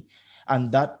may be.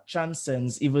 And that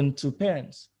transcends even to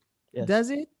parents. Yes. Does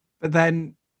it? But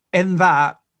then in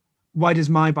that, why does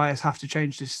my bias have to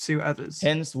change to suit others?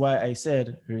 Hence why I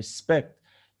said respect.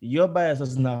 Your bias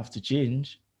doesn't have to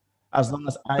change as long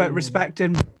as I. But respect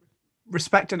and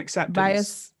acceptance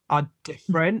Bias. are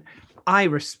different. I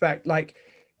respect, like,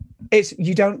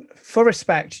 for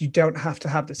respect, you don't have to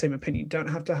have the same opinion, you don't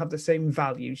have to have the same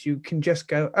values. You can just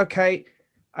go, okay,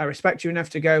 I respect you enough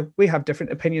to go, we have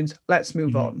different opinions, let's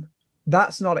move on.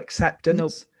 That's not acceptance.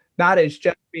 Nope. That is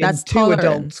just being That's two tolerance.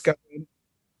 adults going,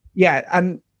 yeah,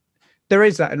 and there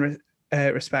is that in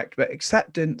respect, but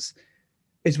acceptance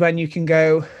is when you can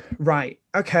go, right,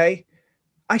 okay,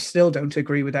 I still don't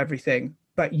agree with everything,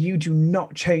 but you do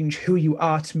not change who you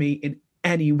are to me in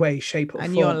any way, shape, or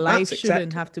And form. your life That's shouldn't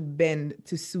acceptance. have to bend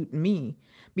to suit me,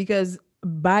 because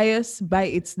bias by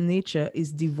its nature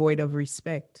is devoid of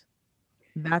respect.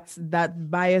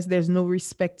 That bias, there's no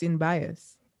respect in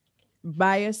bias.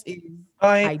 Bias is,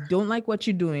 I don't like what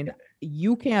you're doing.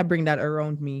 You can't bring that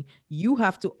around me. You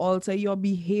have to alter your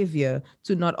behavior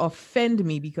to not offend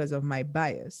me because of my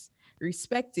bias.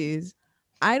 Respect is,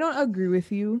 I don't agree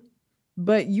with you,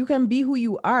 but you can be who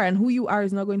you are, and who you are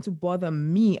is not going to bother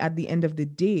me at the end of the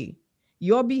day.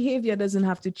 Your behavior doesn't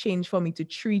have to change for me to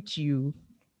treat you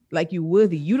like you're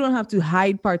worthy. You don't have to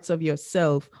hide parts of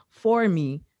yourself for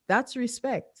me. That's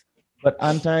respect. But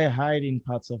aren't I hiding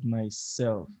parts of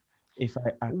myself if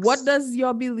I ask? What does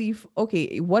your belief?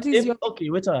 Okay, what is your? Okay,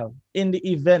 wait a while. In the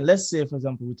event, let's say, for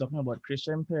example, we're talking about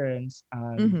Christian parents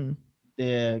and Mhm.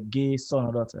 their gay son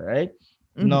or daughter, right?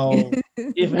 Mhm. Now,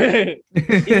 if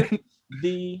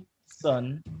the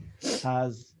son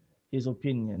has his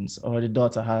opinions or the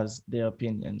daughter has their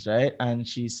opinions, right? And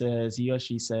he or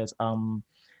she says, I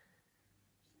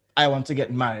want to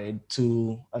get married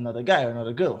to another guy or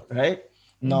another girl, right?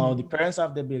 Now, the parents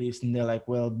have their beliefs and they're like,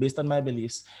 well, based on my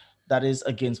beliefs, that is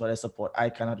against what I support. I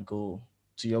cannot go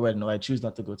to your wedding, or I choose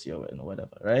not to go to your wedding or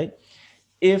whatever, right?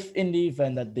 If in the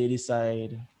event that they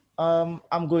decide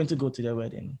I'm going to go to their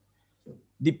wedding.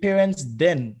 The parents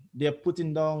then, they're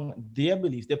putting down their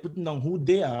beliefs, they're putting down who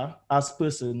they are as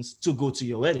persons to go to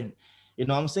your wedding. You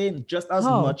know what I'm saying? Just as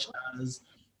How? much as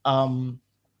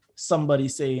somebody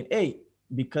saying, hey,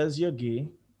 because you're gay,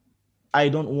 I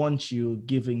don't want you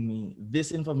giving me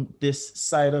this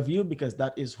side of you because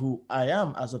that is who I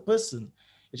am as a person.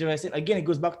 Which I said again, it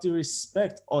goes back to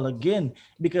respect all again,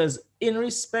 because in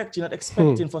respect, you're not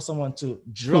expecting for someone to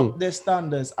drop their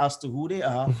standards as to who they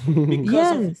are because of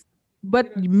Yes.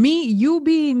 But you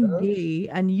being gay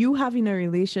and you having a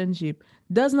relationship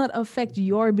does not affect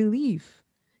your belief.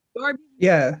 Your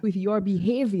Yeah. with your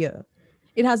behavior.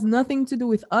 It has nothing to do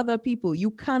with other people.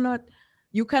 You cannot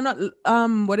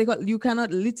what they call, you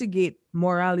cannot litigate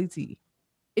morality.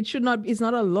 It should not, it's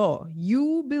not a law.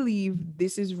 You believe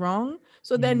this is wrong,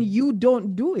 so then you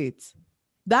don't do it.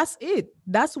 That's it.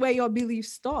 That's where your belief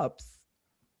stops.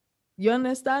 You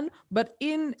understand? But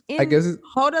in I guess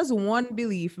how does one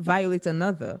belief violate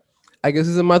another? I guess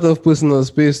it's a matter of personal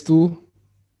space too.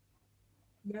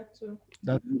 That too.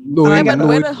 that. Knowing, But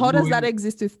knowing, how does that knowing-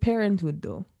 exist with parenthood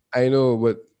though? I know,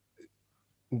 but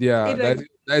yeah, It that's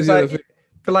It's the other like, thing.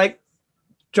 but like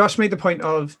Josh made the point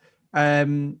of,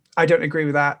 I don't agree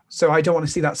with that, so I don't want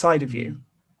to see that side of you.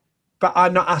 But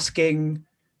I'm not asking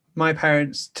my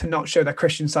parents to not show their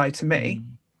Christian side to me.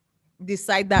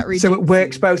 Decide that So it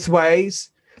works you. both ways.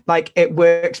 Like it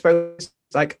works both.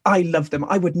 Like I love them.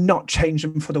 I would not change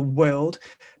them for the world.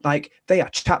 Like they are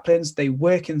chaplains. They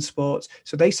work in sports,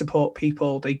 so they support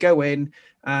people. They go in,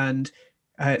 and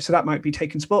so that might be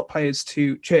taking sport players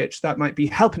to church. That might be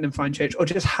helping them find church, or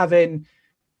just having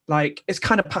like it's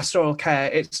kind of pastoral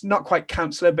care. It's not quite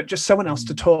counselor, but just someone else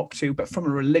to talk to, but from a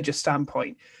religious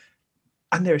standpoint.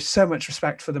 And there is so much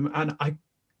respect for them, and I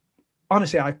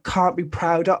honestly, I can't be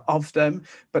prouder of them.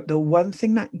 But the one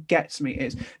thing that gets me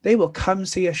is they will come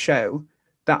see a show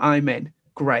that I'm in.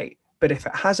 Great. But if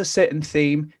it has a certain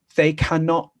theme, they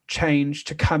cannot change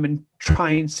to come and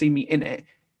try and see me in it.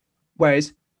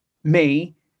 Whereas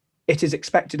me, it is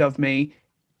expected of me.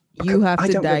 You have I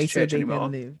to don't go die to so church they anymore.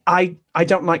 can live. I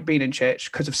don't like being in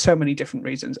church because of so many different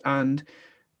reasons. And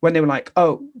when they were like,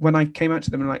 oh, when I came out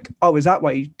to them and like, oh, is that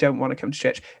why you don't want to come to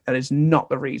church? That is not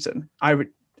the reason. I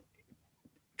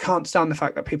can't stand the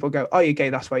fact that people go, oh, you're gay,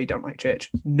 that's why you don't like church.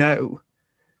 No,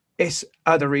 it's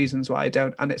other reasons why I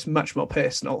don't, and it's much more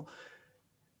personal.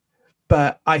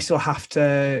 But I still have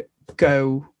to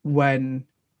go when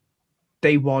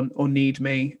they want or need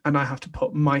me, and I have to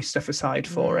put my stuff aside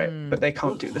for it, but they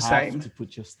can't do the Have same. to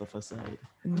put your stuff aside.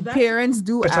 Parents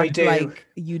do But I act do. like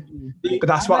you do. But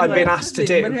that's what I've been asked to But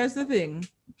do. here's the thing.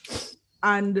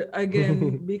 And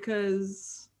again,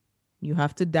 because You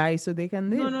have to die so they can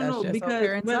live. That's just how because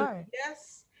parents well, are.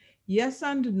 yes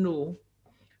and no.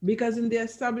 Because in the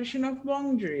establishing of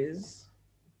boundaries,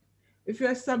 if you're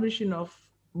establishing of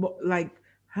like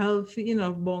healthy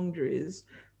enough boundaries,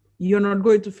 you're not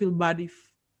going to feel bad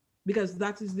because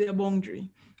that is their boundary.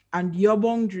 And your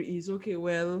boundary is okay,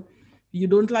 well, you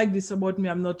don't like this about me,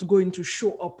 I'm not going to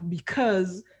show up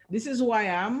because this is who I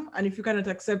am. And if you cannot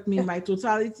accept me in my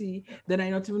totality, then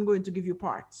I'm not even going to give you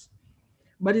parts.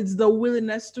 But it's the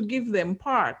willingness to give them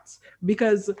parts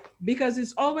because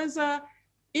it's always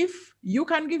if you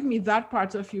can give me that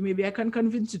part of you, maybe I can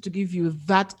convince you to give you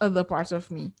that other part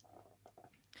of me.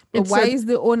 But It's why a- is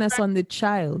the onus on the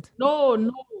child?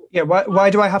 no. Yeah, why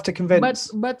do I have to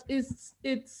convince? But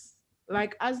it's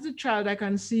like as the child, I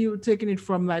can see you taking it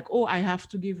from like, oh, I have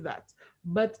to give that.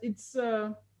 But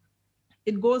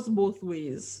it goes both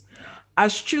ways.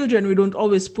 As children, we don't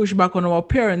always push back on our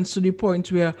parents to the point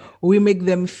where we make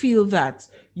them feel that,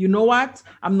 you know what,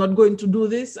 I'm not going to do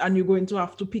this and you're going to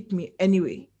have to pick me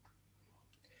anyway.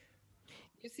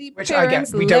 You see, Which I get.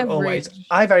 parents We don't always. leverage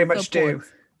I very much support. do.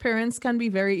 Parents can be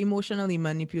very emotionally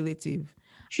manipulative.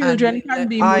 Children And can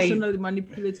be I- emotionally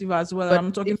manipulative as well. But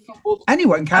I'm talking from both,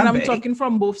 Anyone can and I'm be. talking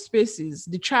from both spaces.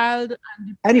 The child and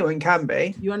the, Anyone can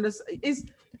be. you understand, is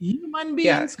human beings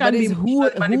Yeah. can But be it's who emotionally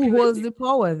holds manipulative. the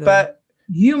power though? But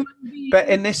Human beings. but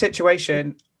in this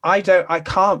situation, I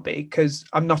can't be because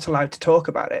I'm not allowed to talk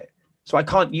about it. So I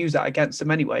can't use that against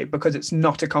them anyway because it's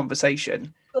not a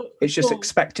conversation. It's just So-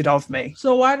 expected of me.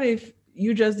 So what if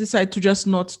you just decide to just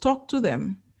not talk to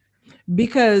them?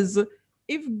 Because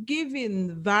if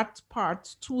giving that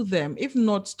part to them, if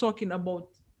not talking about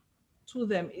to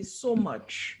them is so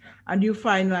much, and you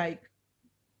find like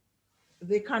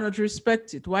they cannot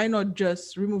respect it, why not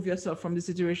just remove yourself from the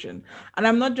situation? And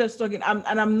I'm not just talking, I'm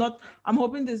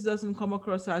hoping this doesn't come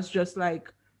across as just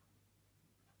like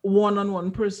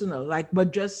one-on-one personal, like,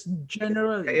 but just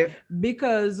generally, Yeah.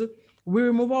 because we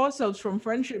remove ourselves from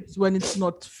friendships when it's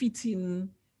not fitting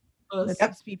us. Yep.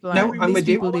 These people, No, aren't, I'm these with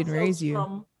you. people didn't raise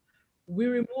you. We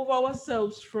remove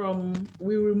ourselves from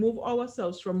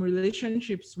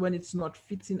relationships when it's not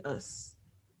fitting us.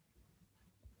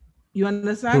 You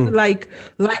understand? Like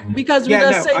because we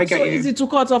Yeah, just no, say I it's get so you. easy to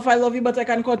cut off. I love you, but I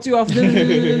can cut you off. No, no, no,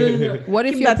 no, no, no, no. What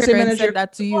if Keep your that same parents energy said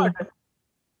that to you? across the board.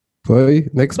 Boy,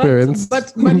 next parents.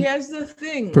 But here's the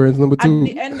thing. Parents number At two.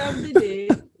 the end of the day,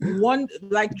 one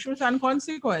like truth and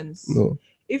consequence. No.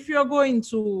 If you're going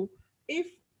to, if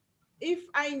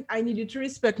I need you to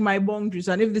respect my boundaries,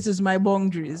 and if this is my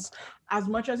boundaries, as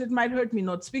much as it might hurt me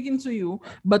not speaking to you,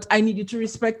 but I need you to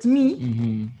respect me.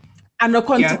 Mm-hmm. And the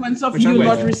consequence of which you I'm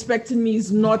not with. respecting me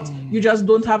is not, you just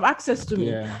don't have access to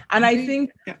me. Yeah. And I think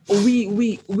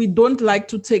we don't like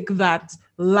to take that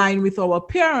line with our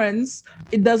parents.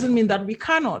 It doesn't mean that we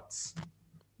cannot.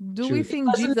 Do we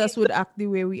think Jesus would act the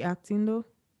way we acting though?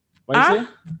 What you say?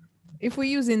 If we're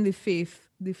using the faith,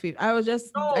 I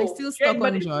still stuck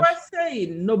but on if Josh.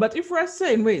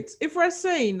 if we're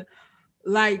saying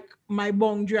like my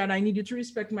boundary and I need you to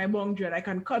respect my boundary and I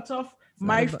can cut off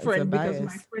my friend because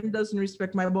my friend doesn't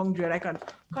respect my boundary and I can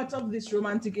cut off this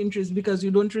romantic interest because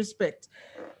you don't respect.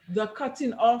 The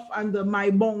cutting off and the my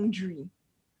boundary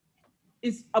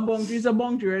is a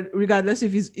boundary regardless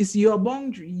if it's your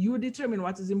boundary. You determine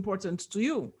what is important to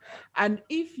you. And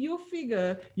if you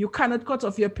figure you cannot cut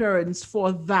off your parents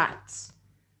for that,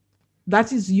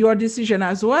 that is your decision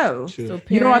as well. Sure. So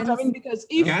You know what I parents-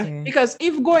 mean? Okay. Because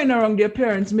if going around your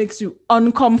parents makes you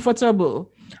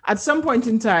uncomfortable, at some point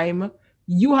in time,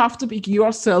 you have to pick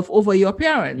yourself over your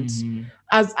parents. Mhm.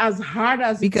 As hard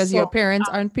as because it your sounds, parents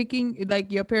aren't picking,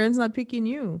 like your parents not picking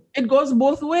you. it goes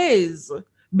both ways.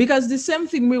 Because the same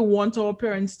thing we want our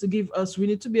parents to give us, we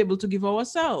need to be able to give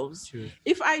ourselves. Sure.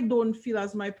 If I don't feel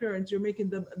as my parents, you're making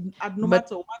them at no But-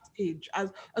 matter what age,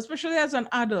 especially as an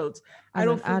adult, I As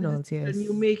don't an feel adult, the decision yes.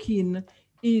 you're making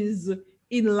is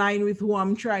in line with who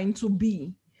I'm trying to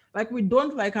be. Like we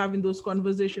don't like having those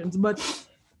conversations, but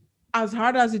as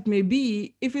hard as it may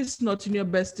be, if it's not in your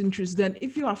best interest, then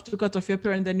if you have to cut off your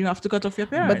parent, then you have to cut off your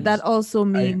parents. But that also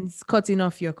means cutting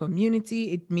off your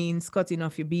community. It means cutting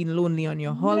off you being lonely on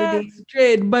your holidays. Yes,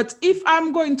 Jade, but if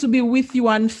I'm going to be with you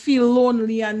and feel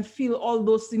lonely and feel all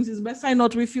those things, it's best I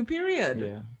not with you, period.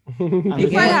 Yeah. If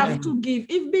I Again, have to give,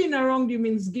 if being around you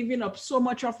means giving up so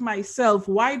much of myself,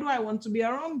 why do I want to be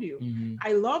around you? Mhm.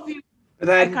 I love you. But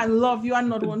I then, can love you and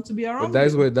not want to be But around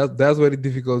that's you. where that's where the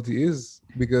difficulty is,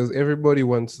 because everybody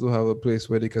wants to have a place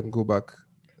where they can go back,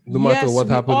 no matter Yes, what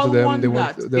we happened to all them. want They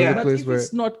want that. there's Yeah. a But place if where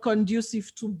it's not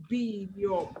conducive to be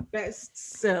your best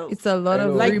self, It's a lot I of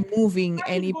know. Like, removing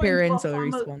imagine any going to a parental family-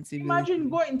 responsibility. Imagine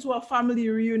going to a family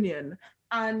reunion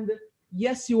and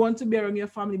yes, you want to be around your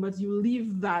family, but you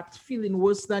leave that feeling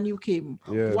worse than you came.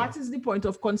 Yeah. What is the point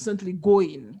of constantly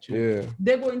going? yeah,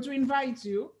 They're going to invite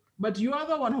you, but you are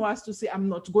the one who has to say, I'm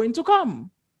not going to come.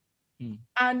 Hmm.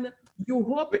 And you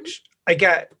hope which I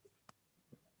get,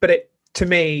 but it to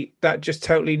me that just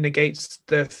totally negates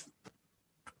the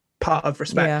part of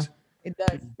respect. It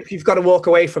does. If you've got to walk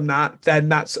away from that, then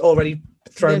that's already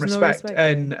thrown There's no respect, respect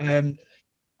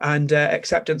and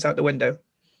acceptance out the window.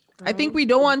 I think we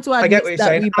don't want to I admit get what you're that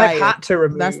saying. we I've buy had it. to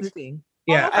remove. That's the thing.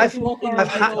 Yeah, all of us I've walk around I've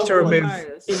with had our to own remove.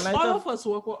 bias. In light All of- of us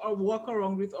walk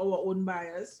around with our own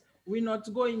bias. We're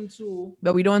not going to.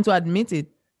 But we don't want to admit it.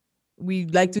 We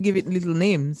like to give it little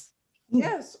names.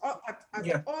 Yes, at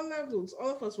Yeah. all levels,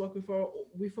 all of us work with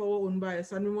our own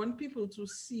bias, and we want people to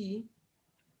see.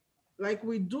 Like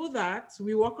we do that,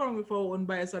 we walk around with our own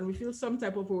bias, and we feel some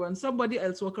type of way, and somebody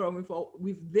else walk around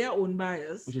with their own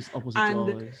bias. Which is opposite And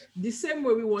to ours. the same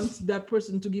way we want that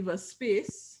person to give us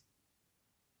space.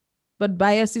 But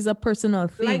bias is a personal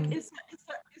thing. Like it's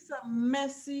a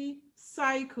messy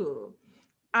cycle,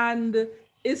 and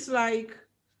it's like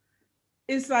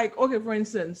okay, for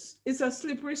instance, it's a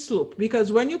slippery slope,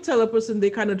 because when you tell a person they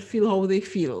cannot feel how they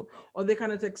feel or they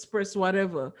cannot express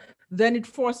whatever, then it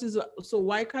forces, so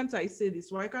why can't I say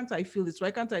this, why can't I feel this,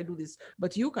 why can't I do this,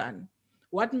 but you can.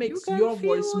 What You makes can your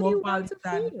feel voice what more you want valid to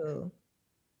than feel.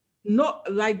 not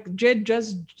like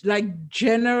just like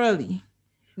generally?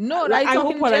 No, Like, I I hope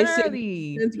talking what I said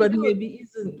generally. but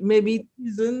People- maybe it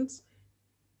isn't.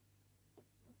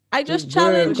 I just Go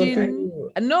ahead, challenging.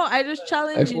 continue. No, I just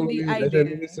challenging the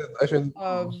idea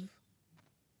of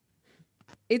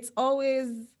it's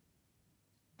always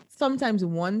sometimes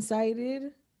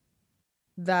one-sided,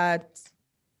 that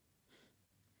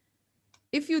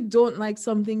if you don't like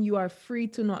something, you are free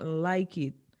to not like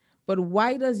it. But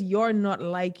why does your not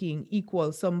liking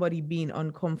equal somebody being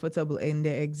uncomfortable in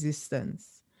their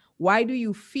existence? Why do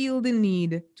you feel the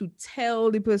need to tell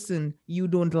the person you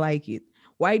don't like it?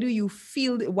 Why do you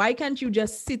feel? Why can't you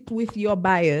just sit with your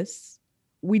bias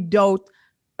without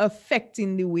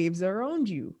affecting the waves around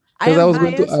you? I 'Cause I am was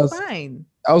going to biased, ask- fine.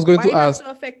 I was going Why to it has ask,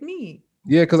 to affect me?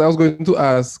 yeah, because I was going to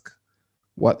ask,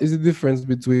 what is the difference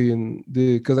between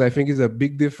because I think it's a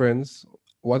big difference.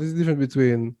 What is the difference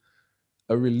between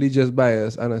a religious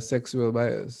bias and a sexual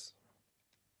bias?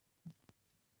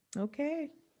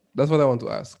 Okay. That's what I want to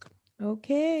ask.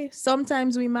 Okay.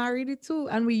 Sometimes we marry the two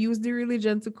and we use the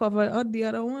religion to cover up the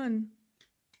other one.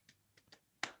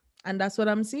 And that's what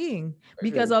I'm seeing.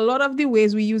 Because a lot of the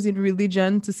ways we use in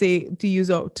religion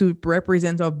to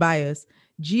represent our bias,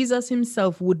 Jesus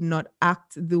himself would not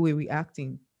act the way we're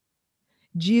acting.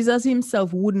 Jesus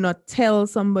himself would not tell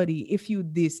somebody, if you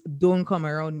this, don't come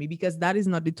around me, because that is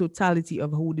not the totality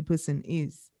of who the person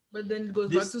is. But then it goes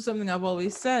back to something I've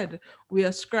always said. We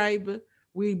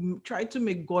try to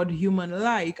make God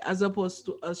human-like as opposed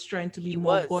to us trying to be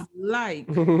more God-like.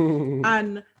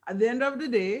 And at the end of the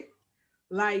day,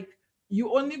 like,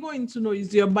 you only going to know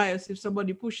is your bias if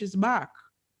somebody pushes back.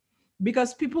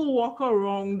 Because people walk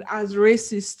around as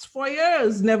racists for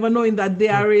years, never knowing that they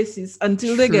are racist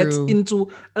until they get True.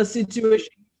 into a situation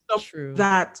True.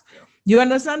 that, you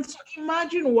understand? So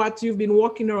imagine what you've been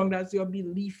walking around as your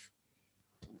belief.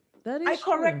 That is I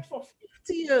true. correct for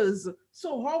 50 years.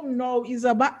 So how now is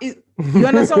about it? You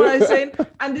understand what I'm saying?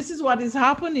 And this is what is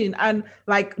happening. And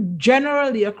like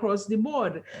generally across the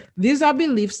board, these are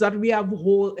beliefs that we have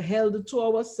held to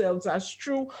ourselves as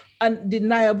true,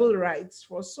 undeniable rights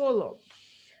for so long.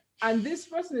 And this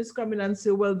person is coming and say,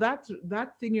 well, that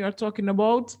thing you're talking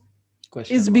about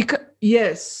is because,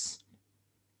 yes.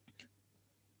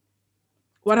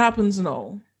 What happens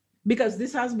now? Because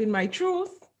this has been my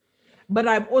truth, but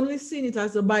I've only seen it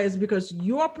as a bias because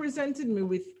you are presenting me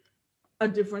with a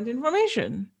different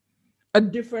information, a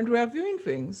different way of viewing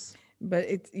things. But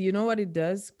it's, you know what it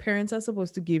does? Parents are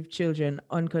supposed to give children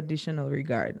unconditional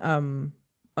regard,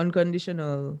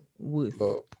 unconditional worth.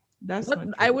 Oh, That's But not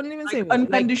true. I wouldn't even say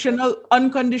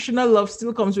unconditional love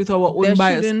still comes with our own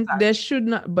bias. There should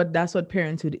not, but that's what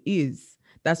parenthood is.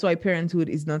 That's why parenthood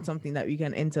is not something that we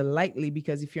can enter lightly,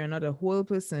 because if you're not a whole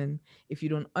person, if you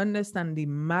don't understand the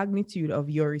magnitude of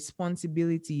your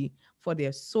responsibility for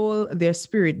their soul, their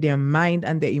spirit, their mind,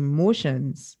 and their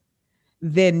emotions,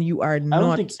 then you are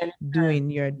not doing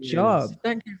your job.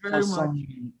 Thank you very much.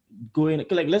 Going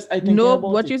like I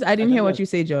didn't hear what you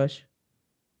say, Josh.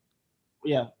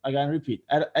 Yeah, I can repeat.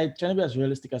 I try to be as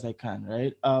realistic as I can,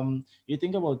 right? You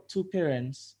think about two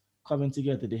parents coming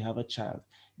together, they have a child.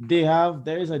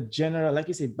 There is a general, like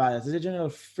you say, bias. There's a general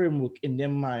framework in their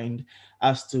mind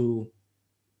as to,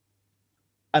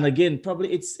 and again,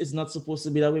 probably it's not supposed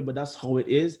to be that way, but that's how it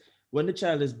is. When the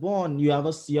child is born, you have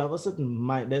a certain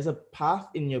mind. There's a path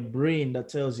in your brain that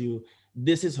tells you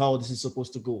this is how this is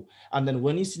supposed to go. And then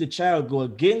when you see the child go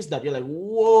against that, you're like,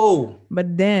 whoa.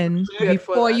 But then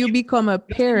before you become a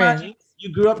parent,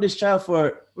 you grew up this child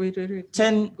for wait.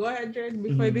 10. Go ahead, Jared,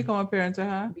 before you become a parent,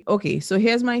 Okay, so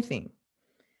here's my thing.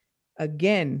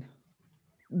 Again,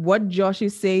 what Josh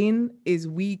is saying is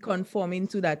we conforming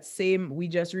to that same, we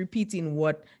just repeating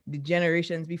what the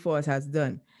generations before us has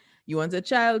done. You want a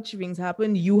child, things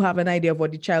happen, you have an idea of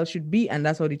what the child should be, and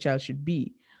that's how the child should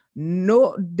be.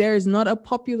 No, there is not a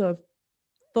popular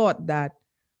thought that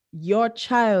your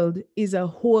child is a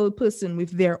whole person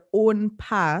with their own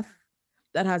path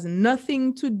that has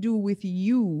nothing to do with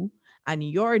you, and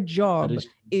your job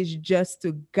is just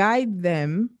to guide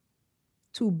them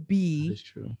to be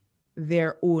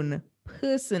their own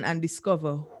person and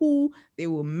discover who they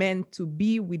were meant to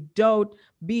be without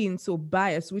being so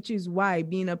biased, which is why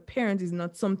being a parent is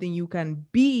not something you can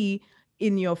be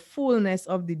in your fullness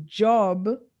of the job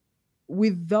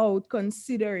without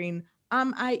considering,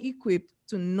 am I equipped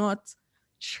to not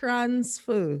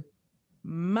transfer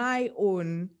my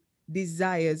own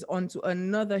desires onto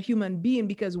another human being?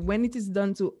 Because when it is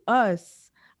done to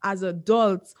us as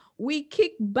adults, we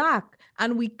kick back,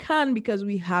 and we can because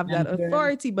we have that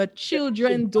authority, but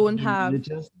children don't have.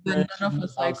 None of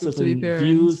us are equipped to be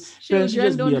parents.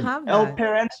 Children don't have that. Our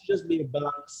parents just be a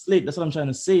blank slate. That's what I'm trying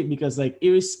to say, because like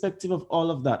irrespective of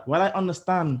all of that, while I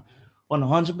understand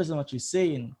 100% what you're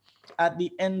saying, at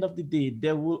the end of the day,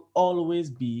 there will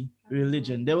always be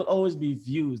religion. There will always be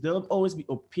views. There will always be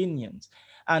opinions.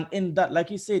 And in that, like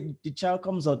you said, the child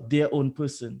comes out their own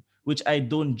person, which I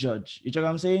don't judge. You know what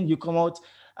I'm saying? You come out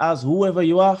as whoever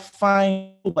you are,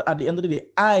 fine. But at the end of the day,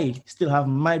 I still have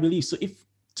my belief. So if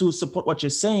to support what you're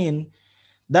saying,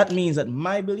 that means that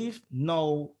my belief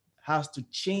now has to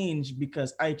change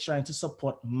because I try to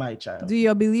support my child. Do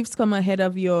your beliefs come ahead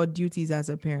of your duties as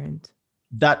a parent?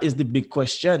 That is the big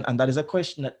question, and that is a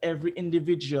question that every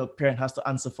individual parent has to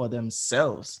answer for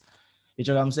themselves. You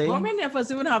know what I'm saying? How many of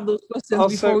us even have those questions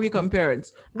Also- before we become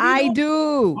parents? We I don't.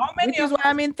 do, How many which is of why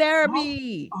I'm in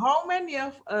therapy. How many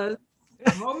of us?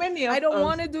 How many of I don't us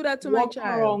want to do that to my walk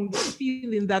child. around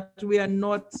feeling that we are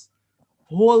not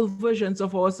whole versions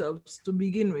of ourselves to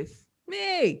begin with?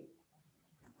 Me.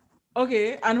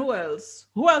 Okay, and who else?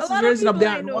 Who else A is lot of raising up people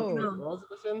there I and know. walking around? What was the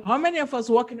question? How many of us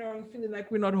walking around feeling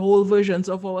like we're not whole versions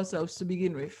of ourselves to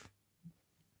begin with?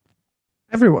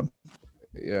 Everyone.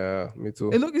 Yeah, me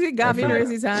too. Hey, look, is it Gavin feel raise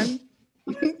his hand?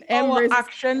 Our Embrace.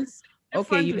 actions.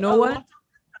 Okay, you differently. know A what? lot of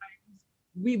times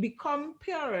we become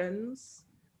parents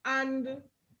and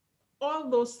all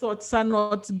those thoughts are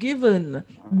not given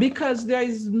because there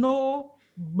is no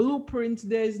blueprint.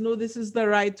 There is no, this is the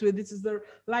right way. This is the,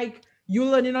 like, you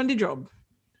learning on the job.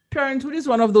 Parenthood is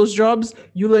one of those jobs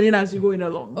you learning as you're going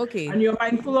along. Okay. And you're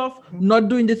mindful of not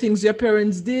doing the things your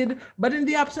parents did, but in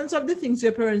the absence of the things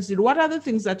your parents did, what are the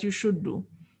things that you should do?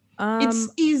 It's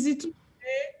easy to say,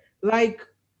 like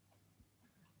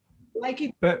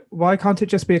it, But why can't it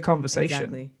just be a conversation?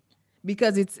 Exactly.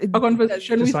 Because it's a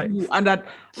conversation Just with like- who, and at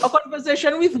a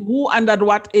conversation with who, and at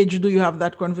what age do you have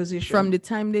that conversation? from the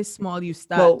time they're small, you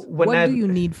start. Well, What whenever- do you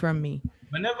need from me?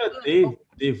 Whenever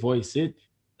they voice it,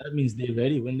 that means they're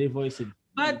ready. When they voice it,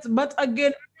 But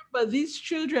again, remember these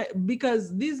children,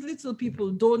 because these little people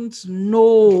don't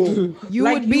know. You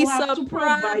Like, would be you have to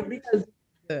surprised.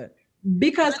 provide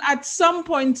because at some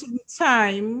point in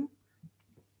time,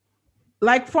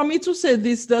 like, for me to say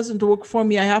this doesn't work for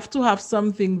me, I have to have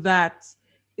something that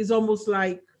is almost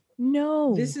like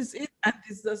No. this is it and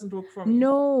this doesn't work for me.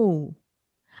 No.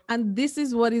 And this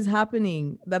is what is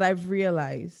happening that I've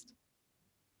realized.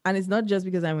 And it's not just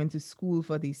because I went to school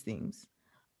for these things.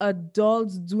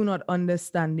 Adults do not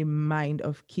understand the mind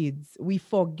of kids. We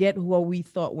forget what we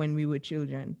thought when we were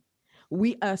children.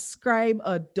 We ascribe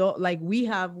adult, like we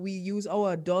use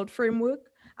our adult framework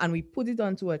and we put it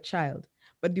onto a child.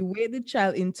 But the way the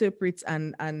child interprets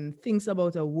and thinks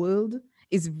about a world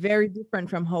is very different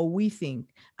from how we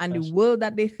think. And the world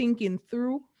that they're thinking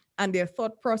through and their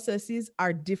thought processes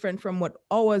are different from what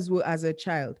ours were as a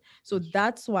child. So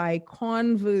that's why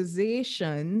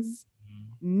conversations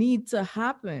need to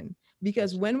happen.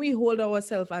 Because when we hold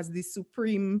ourselves as the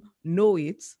supreme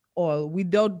know-it-all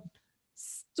without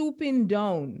stooping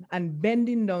down and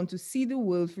bending down to see the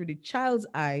world through the child's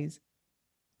eyes,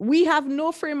 we have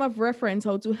no frame of reference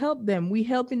how to help them. We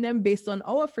helping them based on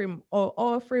our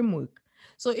framework.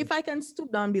 So if I can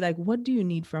stoop down and be like, what do you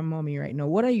need from mommy right now?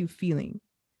 What are you feeling?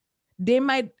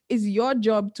 It's your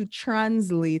job to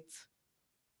translate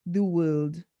the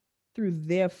world through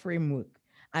their framework.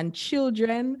 And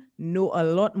children know a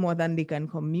lot more than they can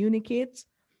communicate.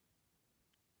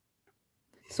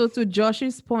 So to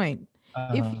Josh's point,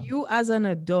 if you as an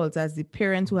adult, as the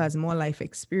parent who has more life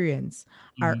experience,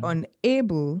 are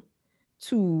unable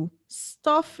to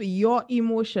stuff your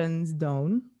emotions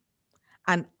down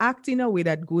and act in a way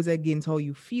that goes against how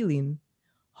you're feeling,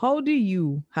 how do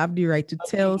you have the right to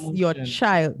tell your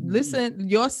child, listen,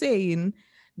 you're saying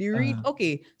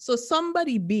okay, so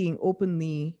somebody being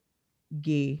openly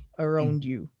gay around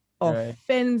you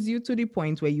offends you to the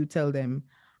point where you tell them,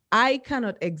 I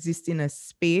cannot exist in a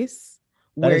space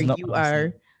where you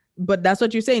are, but that's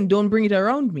what you're saying. Don't bring it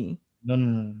around me.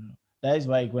 No. That is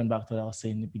why I went back to what I was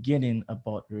saying in the beginning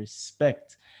about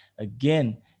respect.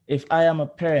 Again, if I am a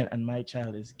parent and my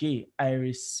child is gay, I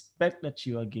respect that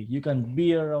you are gay. You can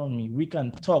be around me. We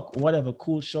can talk, whatever,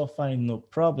 cool, sure, fine, no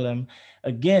problem.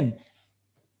 Again,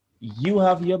 you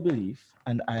have your belief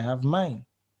and I have mine.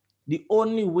 The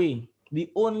only way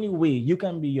you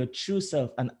can be your true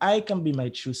self and I can be my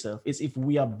true self is if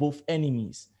we are both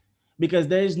enemies. Because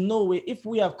there is no way, if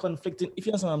we have conflicting, if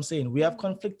you understand what I'm saying, we have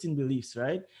conflicting beliefs,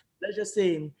 right? We're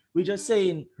just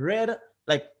saying red,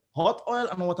 like hot oil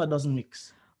and water doesn't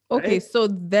mix. Okay, right? so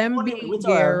them being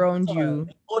gay around you.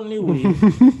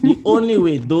 The only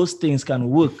way those things can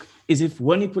work is if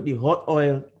when you put the hot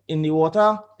oil in the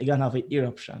water, you're gonna have an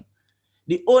eruption.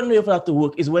 The only way for that to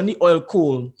work is when the oil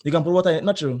cool, you can put water in it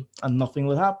natural and nothing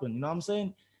will happen. You know what I'm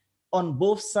saying? On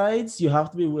both sides, you have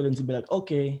to be willing to be like,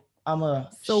 okay,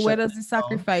 So where does the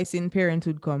sacrifice in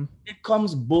parenthood come? It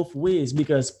comes both ways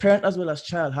because parent as well as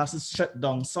child has to shut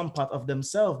down some part of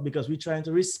themselves because we're trying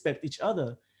to respect each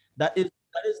other.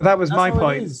 That was my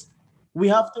point. We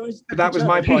have to respect That each was other.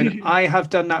 my point. I have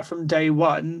done that from day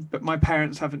one, but my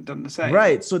parents haven't done the same.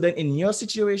 Right. So then in your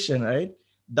situation, right,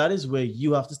 that is where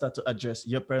you have to start to address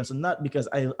your parents and not because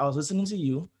I was listening to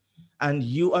you and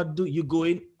you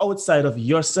going outside of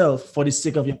yourself for the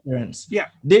sake of your parents. Yeah.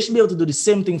 They should be able to do the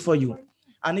same thing for you.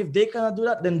 And if they cannot do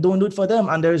that, then don't do it for them.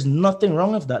 And there is nothing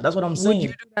wrong with that. That's what I'm saying. Would you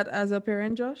do that as a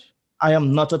parent, Josh? I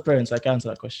am not a parent, so I can't answer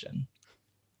that question.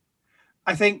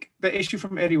 I think the issue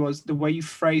from earlier was the way you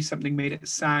phrased something made it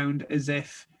sound as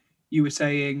if you were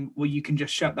saying, well, you can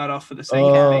just shut that off for the sake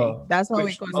of me. That's how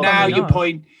Which it goes. now your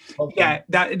point, Okay. yeah,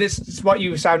 that this is what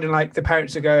you were sounding like. The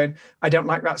parents are going, I don't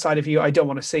like that side of you. I don't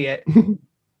want to see it. And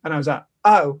I was like,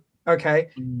 oh, okay.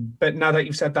 But now that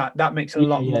you've said that, that makes a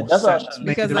lot more that's what sense. I'm-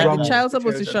 Maybe Because the like wrong the child's one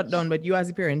supposed to chosen. shut down, but you as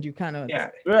a parent, you cannot. Yeah,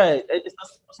 Right. It's not-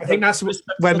 I think that's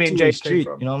respect where is a me and two-way Jay came street.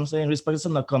 from. You know what I'm saying? Respect is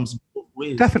something that comes both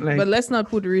ways. definitely. But let's not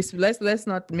put let's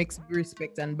not mix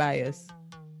respect and bias.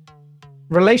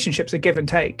 Relationships are give and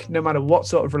take, no matter what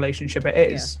sort of relationship it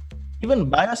is. Even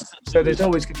bias. So there's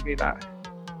always going to be that.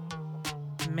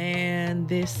 Man,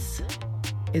 this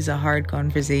is a hard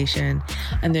conversation,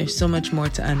 and there's so much more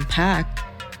to unpack,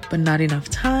 but not enough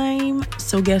time.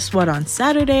 So guess what? On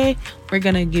Saturday, we're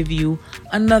gonna give you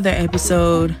another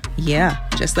episode. Yeah,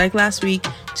 just like last week,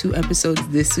 2 episodes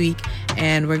this week,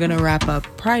 and we're gonna wrap up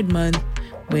Pride Month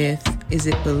with Is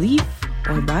It Belief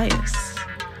or Bias?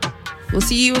 We'll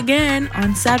see you again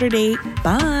on Saturday.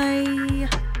 Bye.